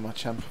sacrificing my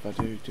champ if I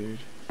do, dude.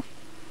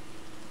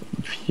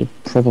 You're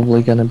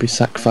probably going to be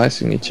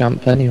sacrificing your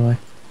champ anyway.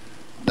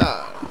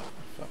 Nah.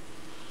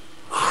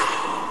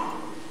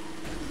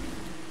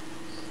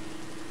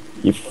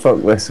 You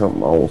fucked this up,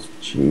 Moles.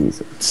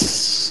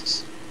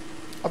 Jesus.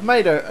 I've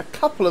made a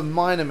couple of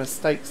minor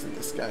mistakes in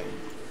this game.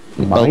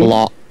 A Mine?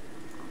 lot.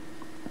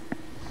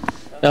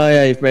 Oh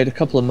yeah, you've made a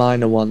couple of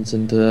minor ones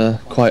and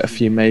quite a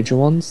few major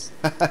ones.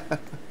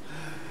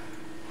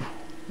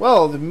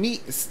 Well, the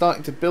meat is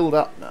starting to build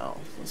up now.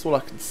 That's all I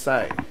can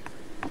say.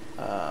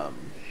 Let's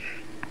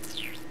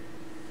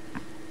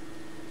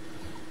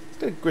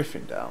get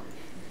Griffin down.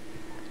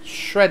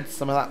 Shred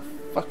some of that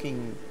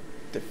fucking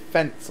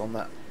defense on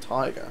that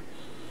tiger.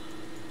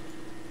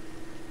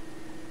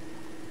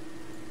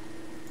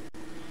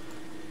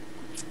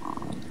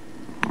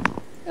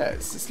 Yeah,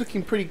 it's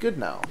looking pretty good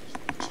now.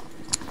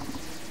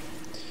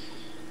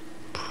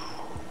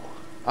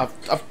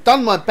 I've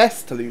done my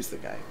best to lose the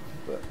game,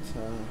 but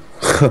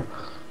I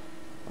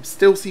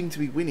still seem to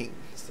be winning.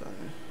 So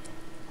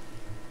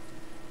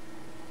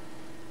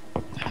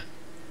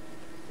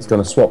He's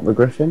gonna swap the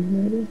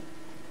Griffin, maybe?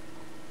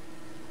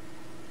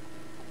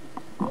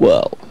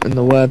 Well, in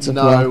the words of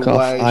No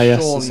Rockoff, way,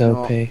 IS is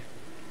surely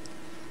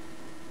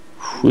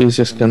OP. He's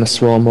just gonna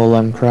swarm all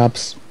them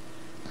crabs.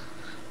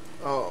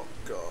 oh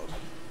god.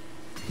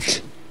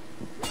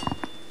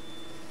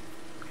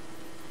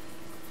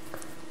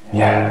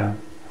 Yeah.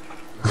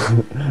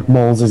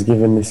 Moles is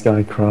giving this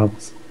guy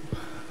crabs.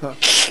 Well,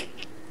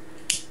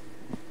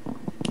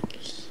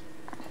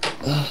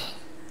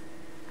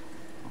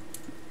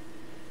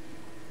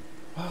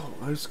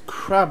 those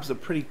crabs are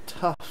pretty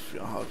tough, you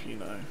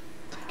know.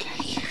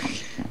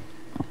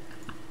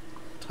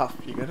 Tough,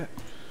 you get it?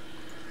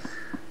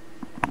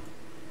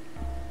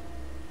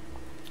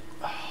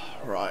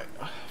 Right,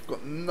 I've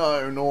got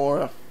no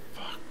Nora.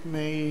 Fuck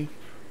me.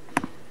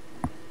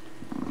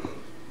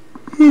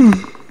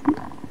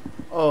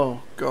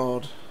 Oh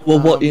god. Well,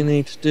 what you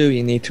need to do,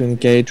 you need to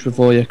engage with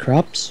all your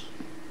crabs.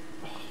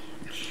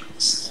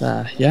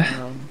 So,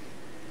 yeah.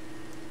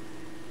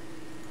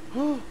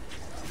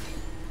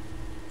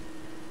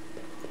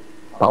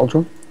 Battle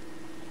drum?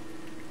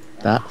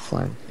 That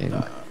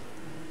flanking.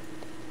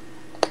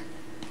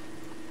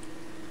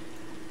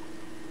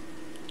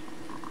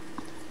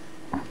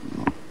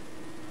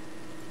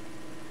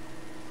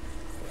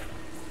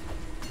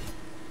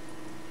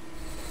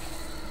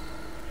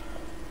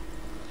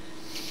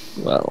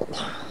 Well,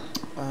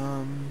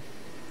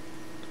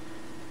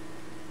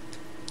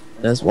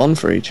 there's one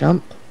for each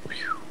amp.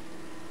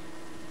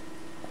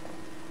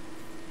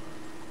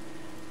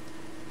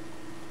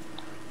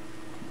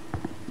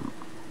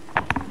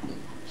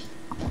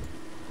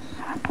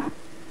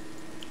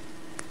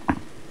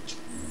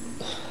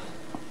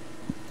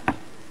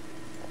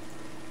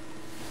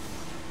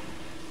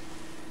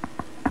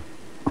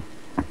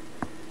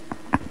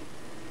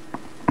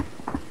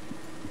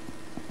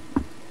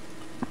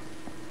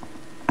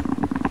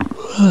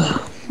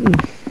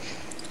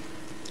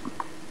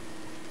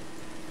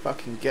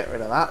 Fucking get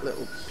rid of that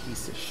little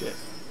piece of shit.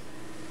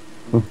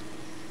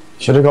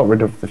 Should have got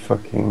rid of the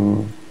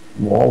fucking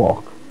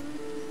Warlock.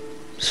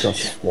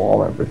 Just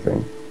swarm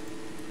everything.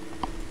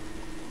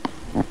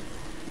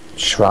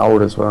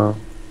 Shroud as well.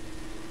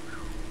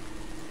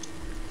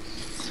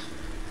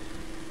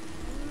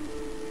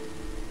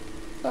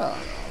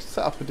 I'll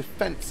set up a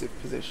defensive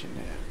position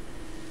here.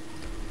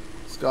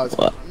 This guy's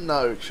got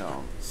no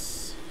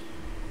chance.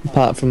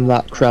 Apart from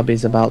that,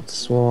 Krabby's about to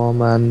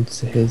swarm and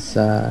his,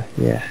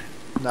 yeah.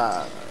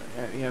 Nah,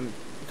 you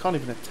can't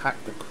even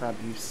attack the crab,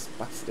 you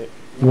spastic.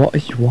 What are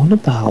you on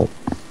about?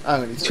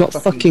 Hang on, He's got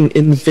fucking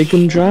Invig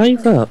and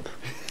Drive up.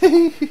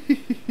 I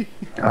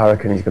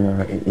reckon he's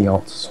gonna. He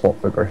ought to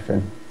swap the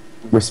Griffin.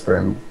 Whisper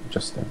him,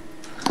 Justin.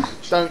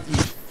 Don't you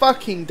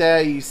fucking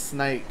dare, you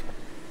snake.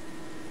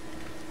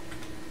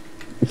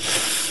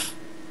 He's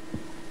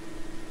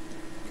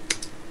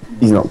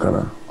not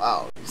gonna.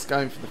 Wow, he's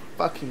going for the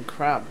fucking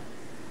crab.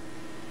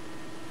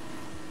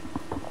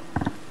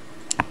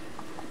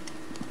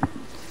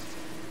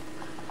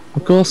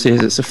 Of course he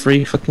is, it's a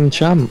free fucking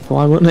champ,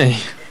 why wouldn't he?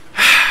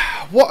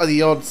 What are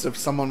the odds of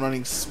someone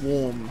running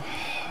Swarm?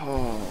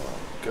 Oh,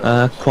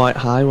 God. Quite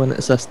high when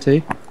it's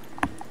ST. I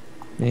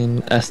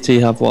mean,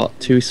 ST have what,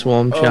 2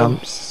 swarm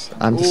champs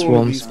and a all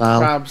swarm these spell.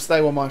 crabs,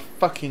 they were my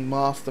fucking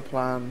master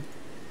plan.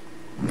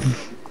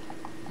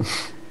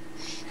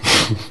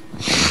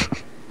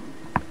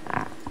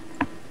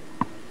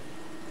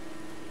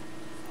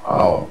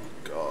 Oh,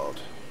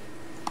 God.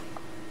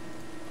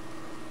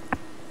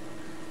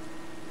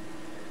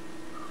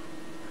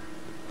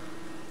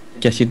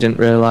 Guess you didn't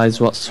realise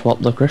what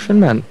swap the Griffin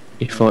meant.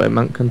 You thought it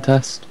meant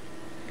contest.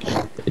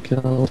 Get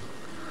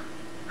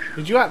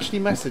Did you actually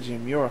message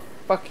him? You're a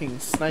fucking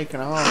snake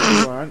and a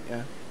half, you are, aren't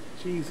you?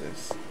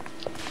 Jesus.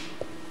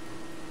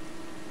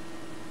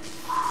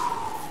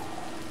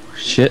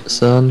 Shit,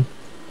 son.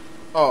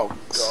 Oh,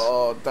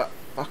 God, that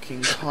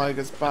fucking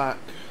tiger's back.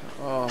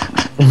 Oh.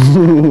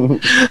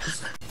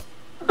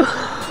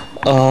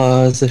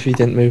 Oh, as if he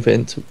didn't move it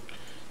into...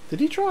 Did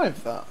he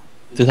drive that?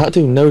 Did that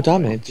do no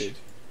damage? Did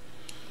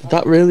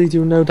that really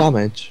do no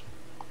damage?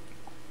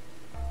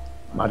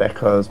 Mad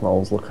Echoes,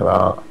 Moles, look at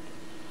that.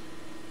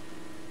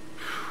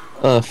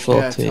 14.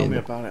 Yeah, tell me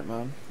about it,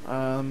 man.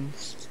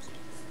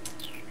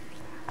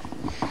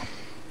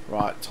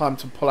 Right, time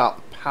to pull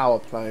out the power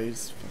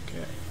plays. Fuck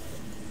it.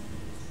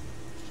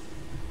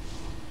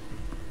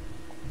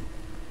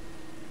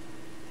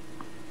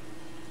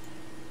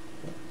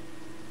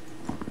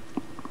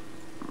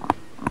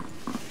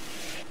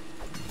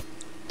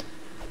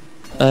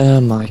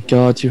 Oh my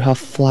god, you have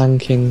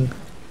flanking.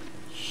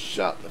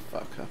 Shut the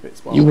fuck up,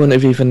 it's You wouldn't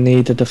have even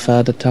needed a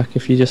third attack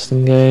if you just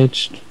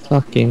engaged.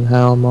 Fucking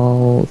hell,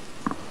 Mold.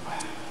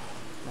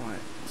 Right.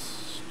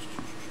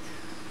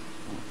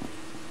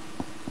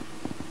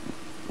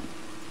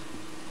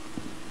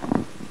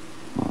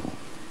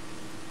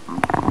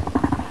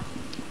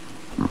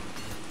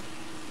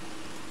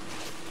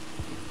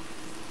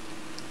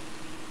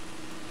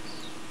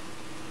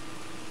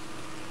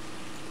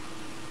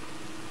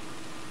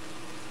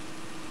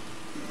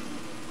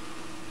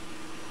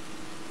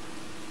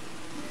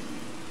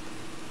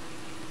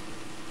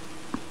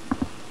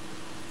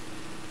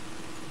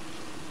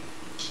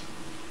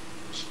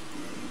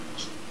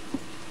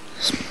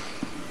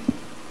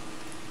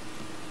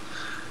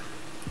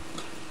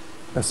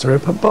 Let's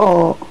rip a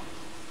ball.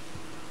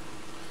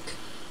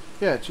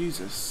 Yeah,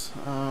 Jesus.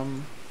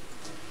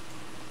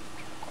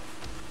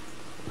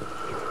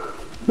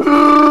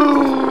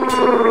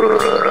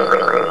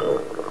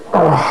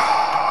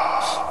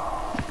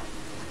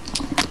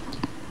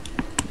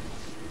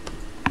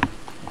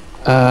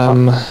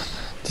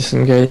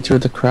 Disengage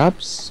with the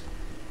crabs.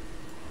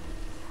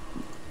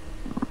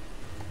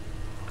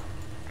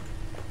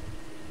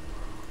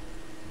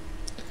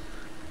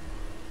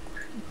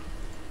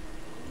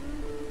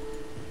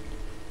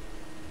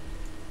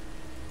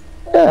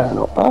 Yeah,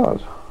 not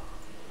bad.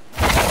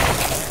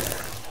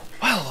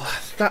 Well,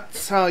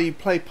 that's how you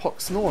play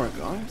PoxNora,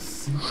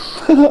 guys.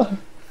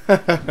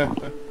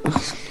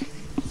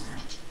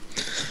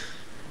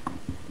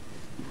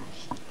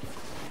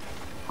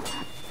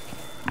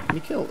 Can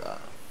you kill that?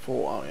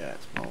 Oh yeah,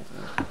 it's molded.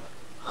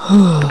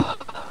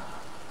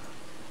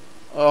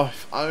 Oh,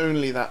 if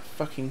only that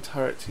fucking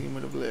turret team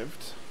would have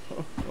lived.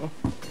 Oh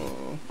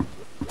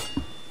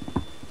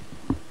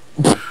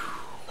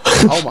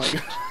my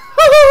god.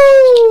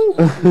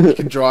 You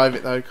can drive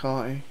it though,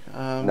 can't he?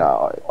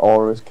 No, it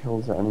always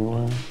kills it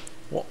anyway.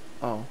 What?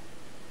 Oh.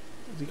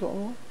 Has he got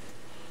one?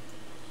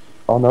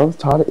 Oh no, the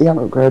target. He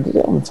hasn't upgraded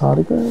it on the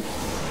tardigrade.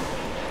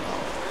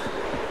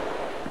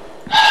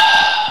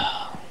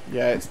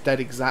 Yeah, it's dead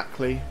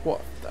exactly.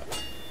 What the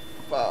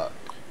fuck?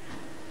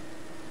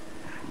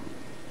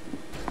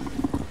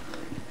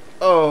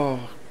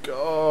 Oh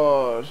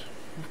god.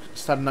 I've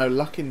just had no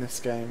luck in this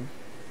game.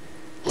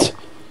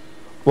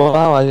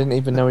 Wow, I didn't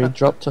even know he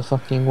dropped a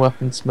fucking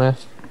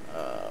weaponsmith.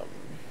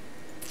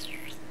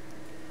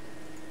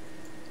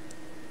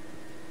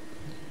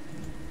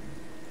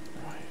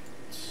 Right.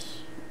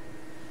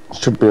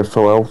 Should be a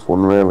full health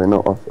one, really,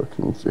 not a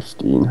fucking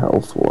 15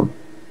 health one.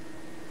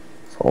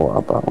 That's all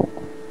about.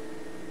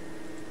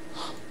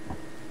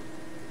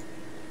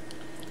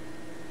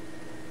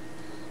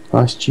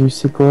 Nice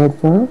juicy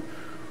grade there.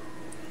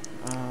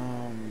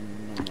 No.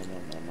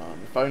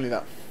 If only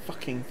that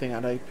fucking thing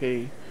had AP.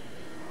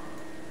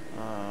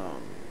 I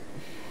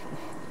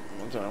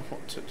don't know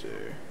what to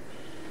do.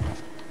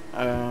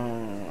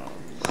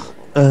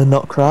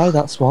 Not cry,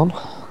 that's one.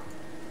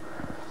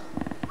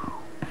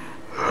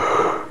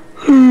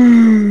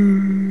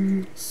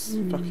 Let's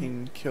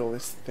fucking kill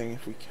this thing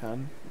if we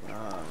can.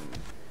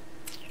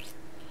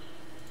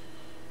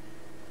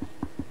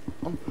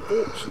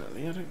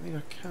 Unfortunately, I don't think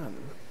I can.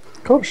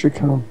 Of course you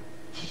can.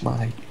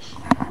 My.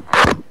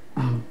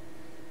 Can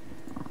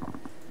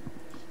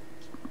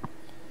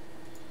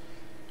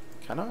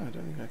I? I don't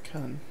think I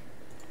can.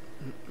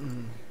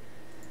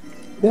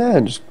 Yeah,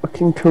 just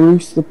fucking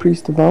Carouse the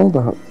Priest of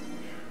Aldat.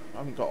 I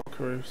haven't got a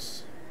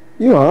Carouse.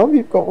 You have,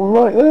 you've got one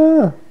right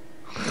there.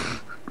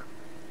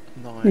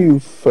 Nine. You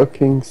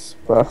fucking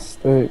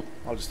spastic.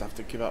 I'll just have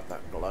to give up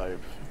that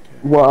globe. Okay.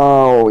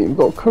 Wow, you've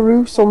got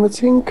Carouse on the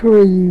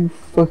Tinkerer, you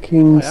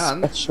fucking I am.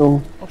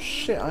 special. Oh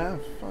shit, I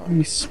have. Fuck.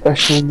 You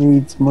special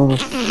needs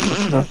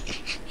motherfucker.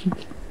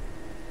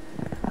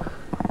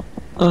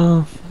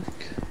 Oh, fuck.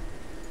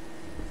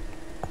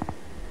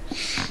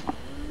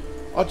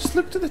 I just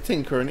looked at the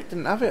Tinker and it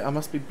didn't have it. I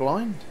must be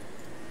blind.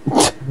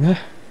 Yeah.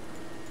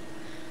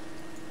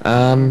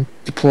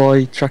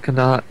 Deploy, track and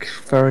arc,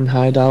 Ferron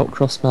hideout,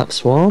 cross map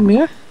swarm,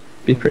 yeah?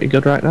 Be pretty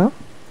good right now.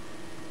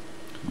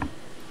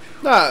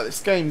 No,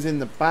 this game's in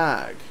the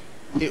bag.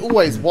 It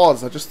always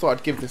was. I just thought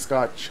I'd give this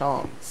guy a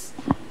chance.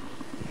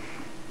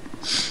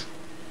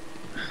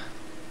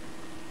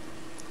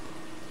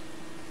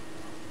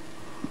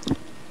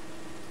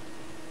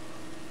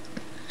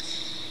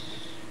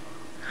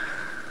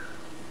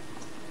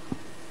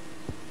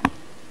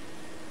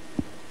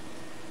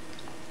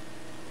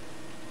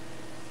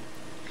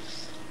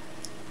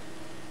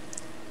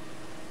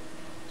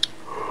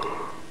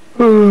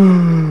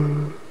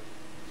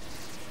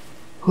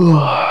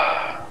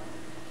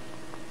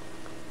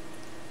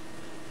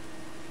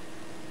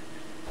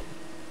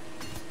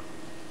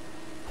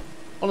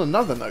 On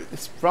another note,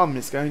 this rum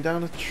is going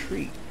down a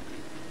treat.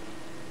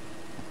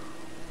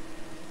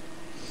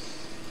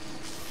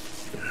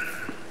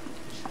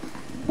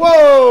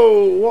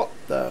 Whoa! What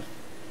the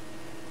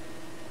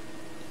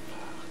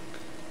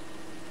fuck?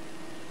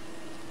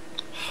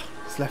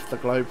 It's left the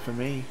globe for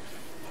me.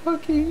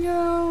 Fucking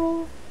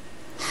hell!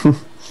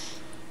 Just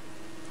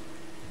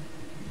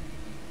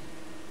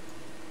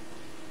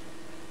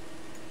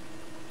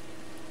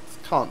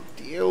can't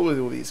deal with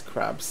all these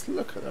crabs.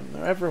 Look at them,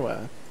 they're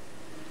everywhere.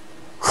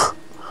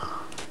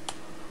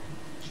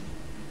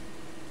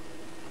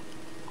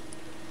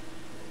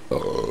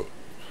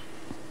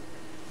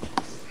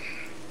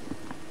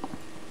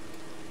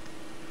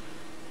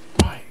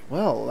 Right,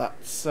 well,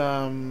 that's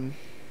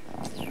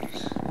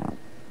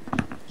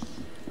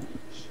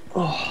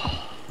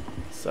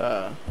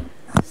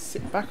let's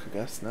sit back, I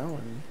guess, now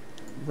and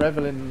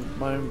revel in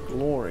my own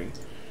glory.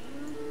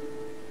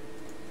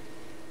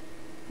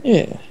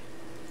 Yeah.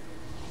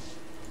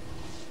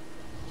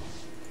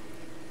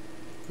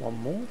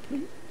 One more,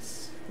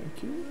 please.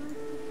 Thank you.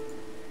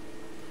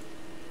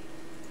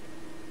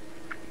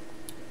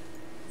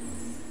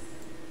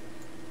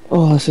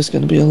 Oh, this is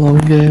going to be a long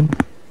game.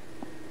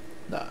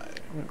 No,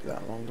 it won't be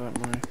that long, don't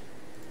worry.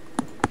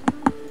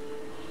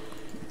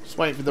 Just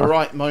wait for the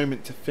right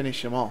moment to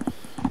finish him off.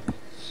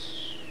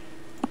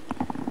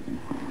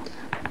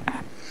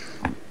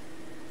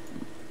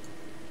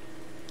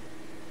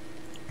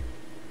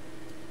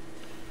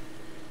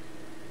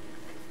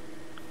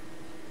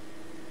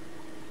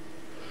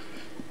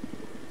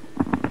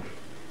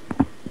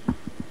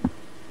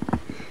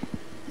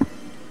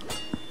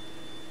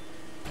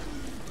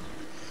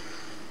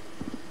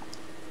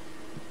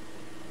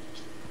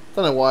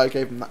 I don't know why I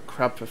gave him that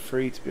crab for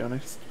free, to be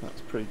honest. That's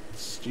pretty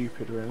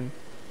stupid, really.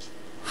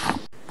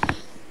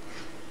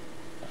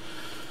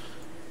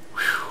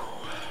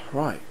 Whew.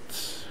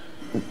 Right.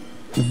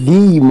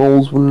 The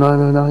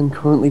Moles1909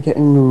 currently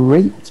getting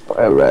raped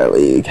by a rare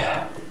league.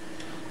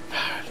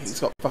 He's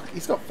got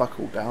fuck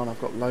all down.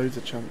 I've got loads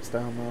of chunks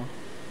down now.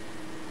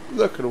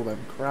 Look at all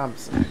them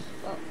crabs.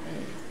 Fuck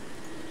me.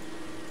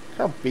 Look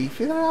how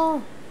beefy they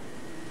are.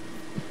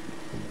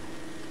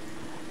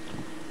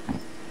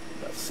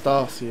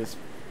 Starsy is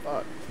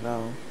fucked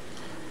now.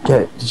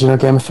 Did you know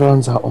Game of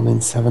Thrones out on in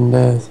 7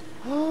 days?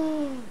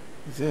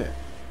 Is it?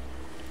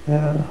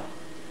 Yeah.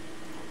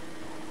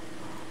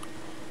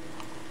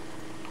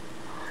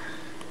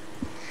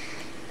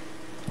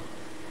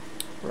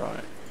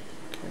 Right.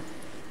 Okay.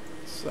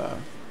 So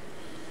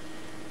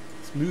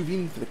let's move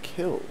in for the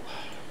kill.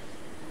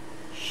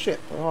 Shit,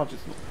 the Raj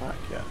is not back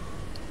yet.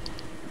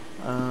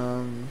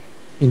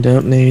 You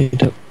don't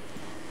need it.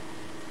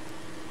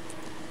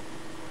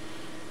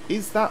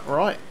 Is that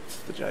right,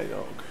 the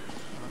J-Dog?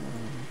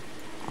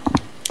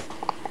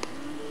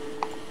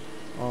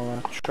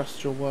 I'll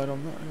trust your word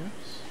on that, I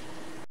guess.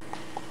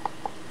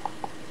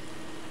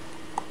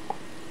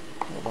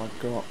 What have I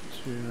got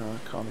to... No, I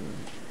can't even...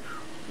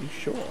 Are you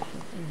sure?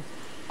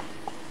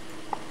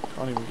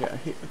 Can't even get a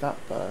hit with that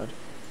bird.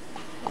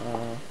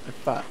 In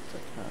fact,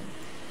 I can.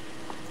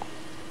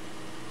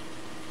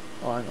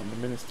 Oh, hang on, the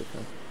Minister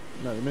can...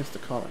 No, the Minister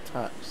can't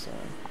attack, so...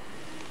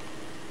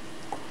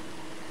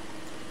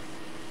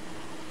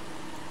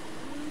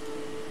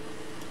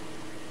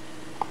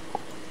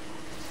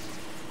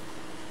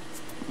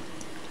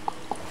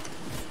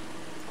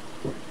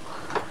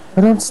 I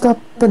don't stop,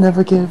 I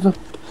never give up.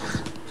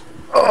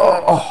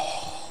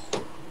 Oh.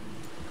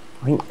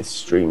 I think this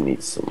stream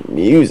needs some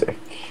music.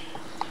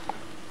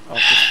 I've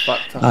just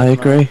fucked up. I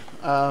agree.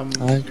 I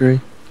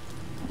agree.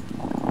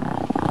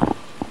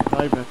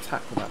 Can't even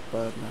attack with that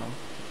bird now.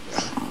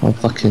 I'll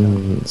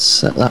fucking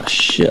set that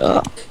shit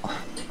up.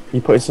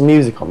 You putting some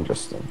music on,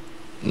 Justin?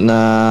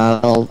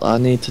 Nah, I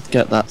need to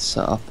get that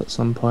set up at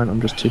some point. I'm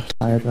just too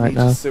tired right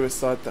now.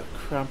 Suicide that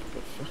crab,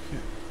 but fuck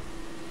it.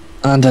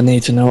 And I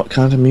need to know what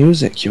kind of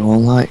music you all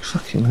like.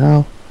 Fucking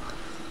hell.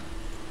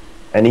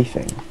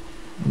 Anything.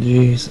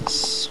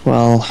 Jesus.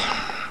 Well,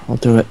 I'll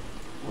do it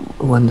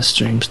when the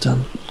stream's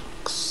done.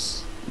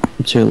 'Cause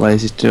I'm too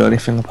lazy to do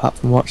anything apart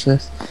from watch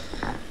this.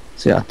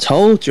 See, I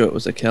told you it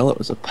was a kill. It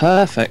was a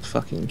perfect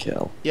fucking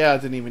kill. Yeah, I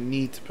didn't even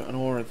need to put an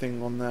aura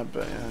thing on there,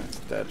 but yeah, it's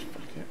dead.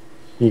 Fuck it.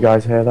 You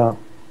guys hear that?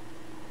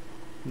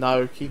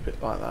 No, keep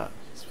it like that.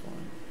 It's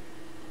fine.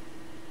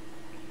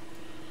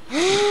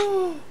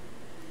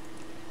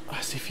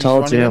 As if he's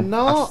Told you. running a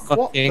narc. I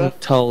What fucking the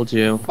told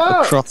you.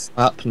 fuck? Across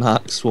that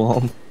narc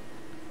swarm.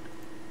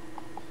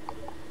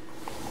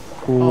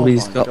 Oh Ooh,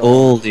 he's my got God.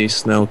 all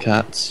these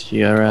snowcats.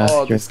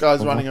 Oh, this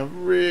guy's running a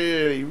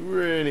really,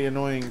 really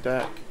annoying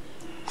deck.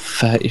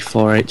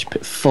 34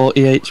 HP,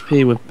 40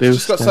 HP with He's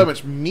boost. just got so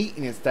much meat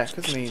in his deck,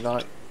 hasn't he?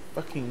 Like,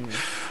 fucking...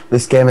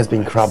 This game has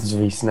been crabs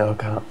v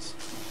snowcats.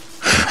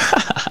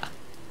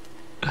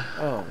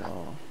 Oh,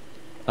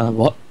 wow.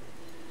 What?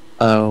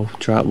 Oh,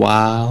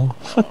 wow.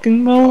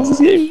 Fucking Moles is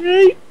getting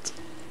raped.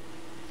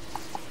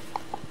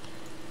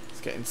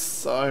 He's getting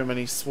so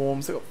many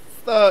swarms. They've got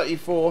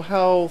 34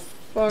 health.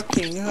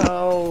 Fucking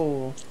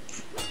hell.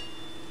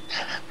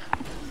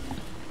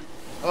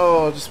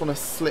 Oh, I just want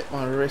to slit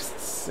my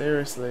wrists.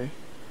 Seriously.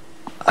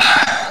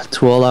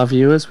 To all our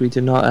viewers, we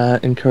do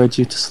not encourage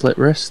you to slit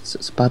wrists.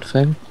 It's a bad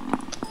thing.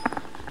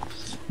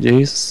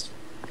 Jeez.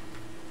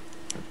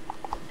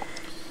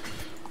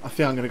 I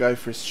think I'm going to go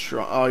for his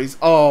scry. Oh, he's...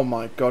 Oh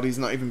my god, he's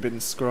not even been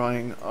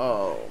scrying.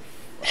 Oh.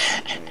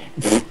 Fuck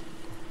me.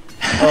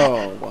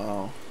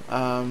 Oh,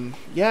 wow.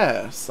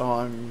 Yeah, so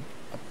I'm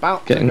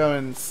about to go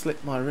and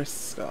slit my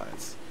wrists,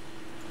 guys.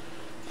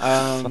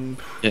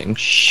 Getting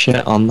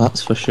shit on,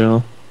 that's for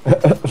sure.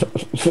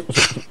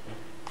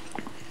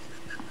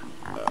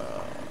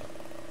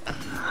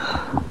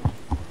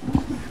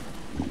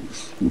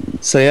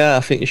 So yeah, I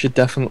think you should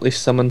definitely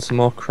summon some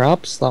more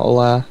crabs.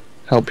 That'll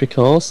help your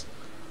cause.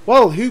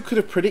 Well, who could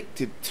have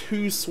predicted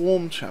 2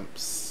 swarm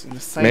champs in the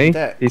same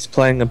deck? He's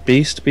playing a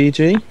beast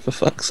BG, for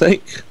fuck's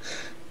sake.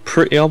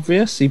 Pretty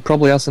obvious. He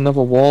probably has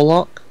another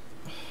warlock.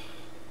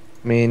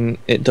 I mean,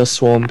 it does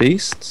swarm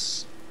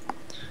beasts.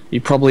 He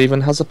probably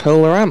even has a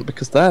polar amp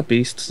because they're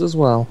beasts as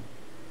well.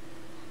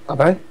 Are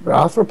they? They're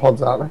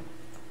arthropods, aren't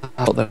they?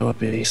 I thought they were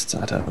beasts,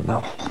 I don't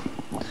know.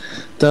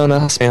 Don't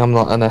ask me, I'm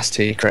not an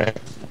ST crate.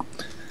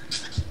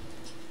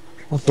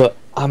 But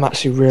I'm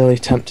actually really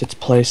tempted to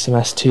play some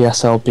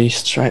STSL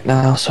Beasts right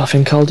now, so I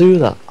think I'll do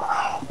that.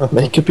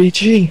 Make a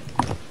BG.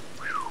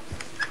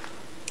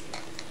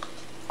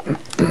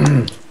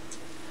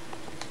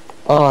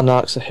 Oh,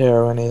 Narc's a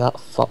hero, and he that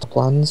fucked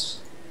plans.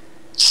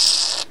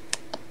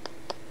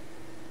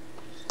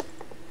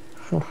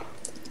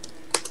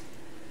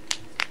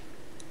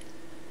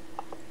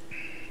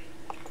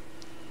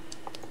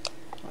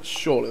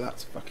 Surely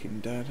that's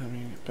fucking dead. I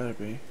mean, it better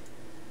be.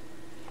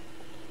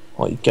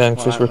 What, you going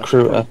for his Right,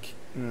 recruiter?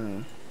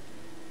 Yeah.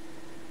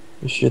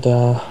 You should,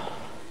 I've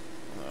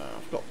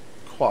got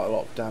quite a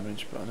lot of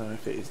damage, but I don't know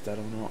if it is dead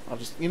or not.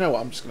 You know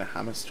what? I'm just gonna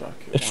hammer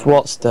strike it. If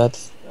what's dead?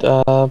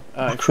 In fact,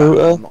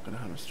 Recruiter? I'm not gonna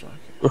hammer strike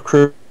it.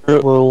 Recruiter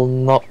will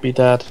not be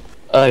dead.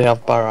 Oh, you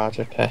have barrage,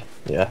 okay.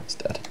 Yeah, it's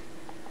dead.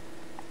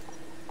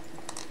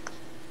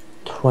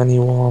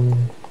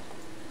 21,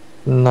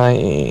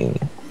 19,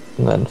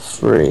 and then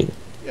 3.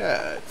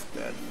 Yeah, it's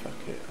dead. Fuck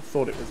it. I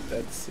thought it was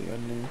dead. See, I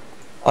knew.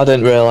 I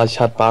didn't realise you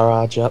had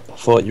barrage up. I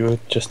thought you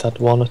just had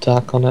one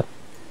attack on it.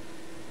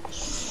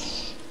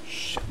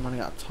 Shit, I'm running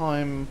out of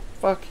time.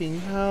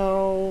 Fucking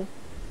hell.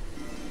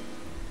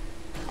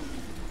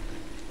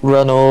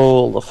 Run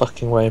all the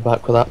fucking way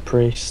back with that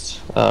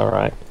priest.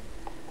 Alright.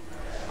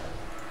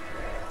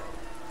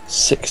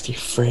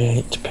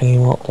 63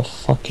 HP, what the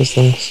fuck is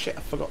this? Shit,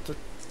 I forgot to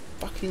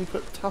fucking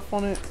put tough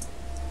on it.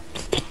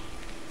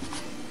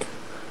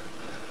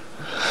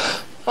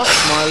 Fuck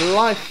my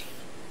life.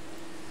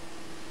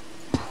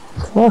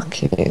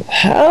 Fucking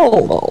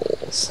hell,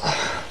 Moles. Are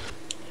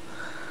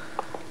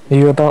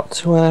you about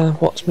to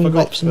watch me Forgot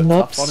rip to some put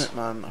nubs? tough on it,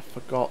 man. I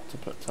forgot to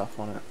put tough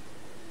on it.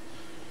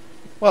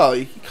 Well,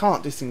 you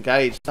can't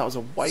disengage. That was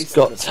a waste. He's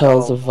got of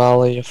Tells spell. of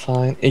Valley, you're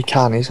fine. He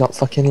can, he's got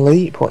fucking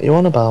leap, what you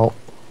on about?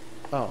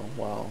 Oh,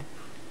 well.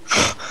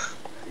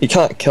 He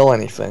can't kill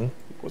anything.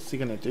 What's he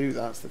gonna do?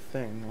 That's the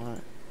thing,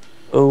 right?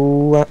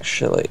 Oh,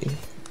 actually.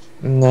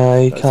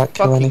 No, he Those can't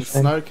kill fucking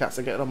anything. snowcats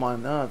are getting on my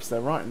nerves. They're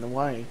right in the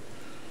way.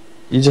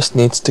 You just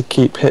needs to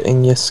keep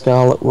hitting your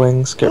Scarlet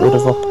Wings, get rid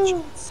of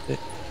opportunity.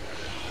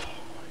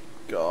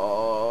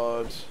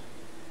 God.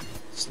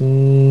 It's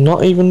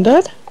not even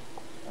dead?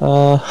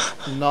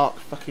 Narc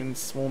fucking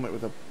swarm it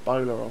with a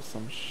bowler or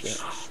some shit.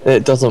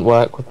 It doesn't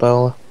work with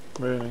Bowler.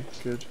 Really?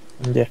 Good.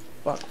 Yeah.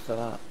 Fuck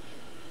for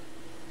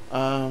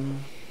that.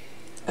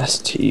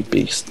 ST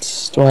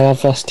Beasts. Do I have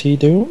ST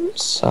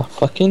Dooms? I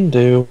fucking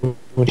do.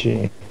 Would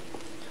you?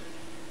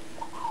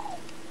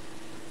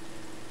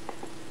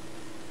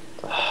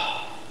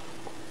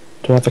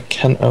 Do I have a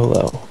Kento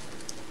though?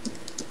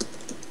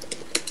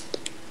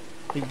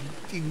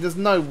 There's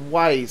no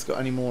way he's got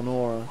any more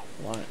Nora.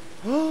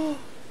 Like,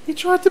 he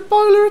tried to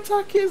bowler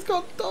attack it. It's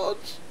got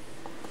dodge.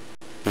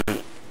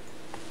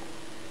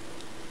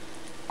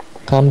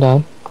 Calm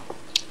down.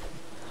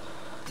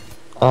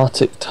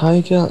 Arctic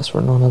Tiger, let's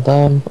run one of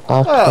them.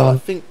 Well, I Archon.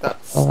 think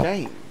that's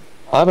game.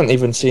 I haven't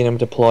even seen him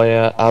deploy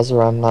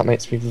Azaram, that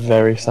makes me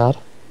very sad.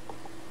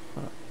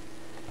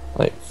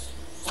 Like,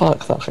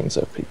 fuck, that thing's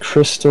OP.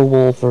 Crystal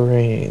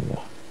Wolverine.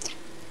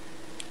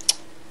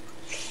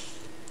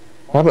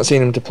 I haven't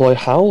seen him deploy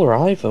Howler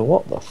either,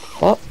 what the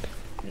fuck?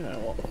 You know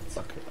what?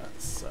 Fuck it.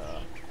 That's.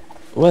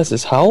 Where's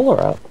his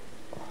Howler at?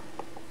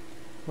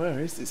 Where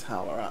is this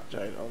howler at,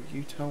 J-Dog?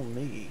 You tell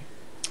me.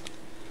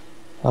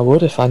 I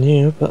would if I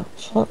knew, but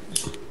fuck.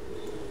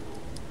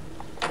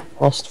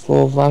 Lost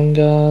 4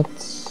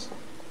 Vanguards.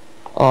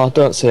 Oh,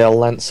 don't say I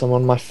lent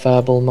someone my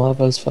Faible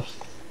Mothers, for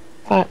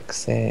fuck's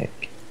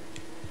sake.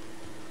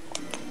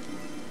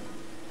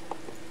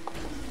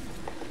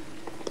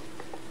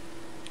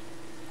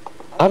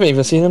 I haven't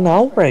even seen an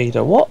Owl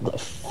Raider, what the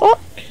fuck?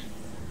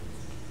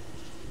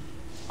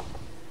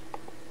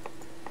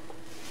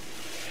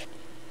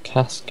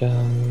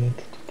 Cascade.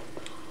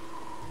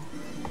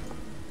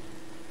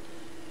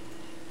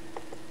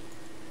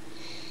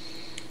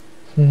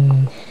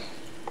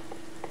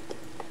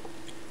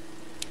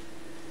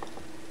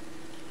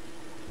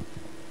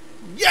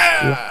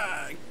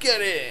 Yeah!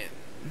 Get in!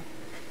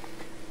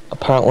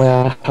 Apparently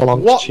I belong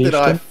to What Chieftain. did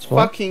I as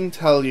well. fucking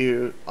tell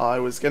you? I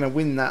was gonna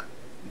win that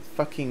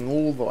fucking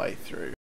all the way through.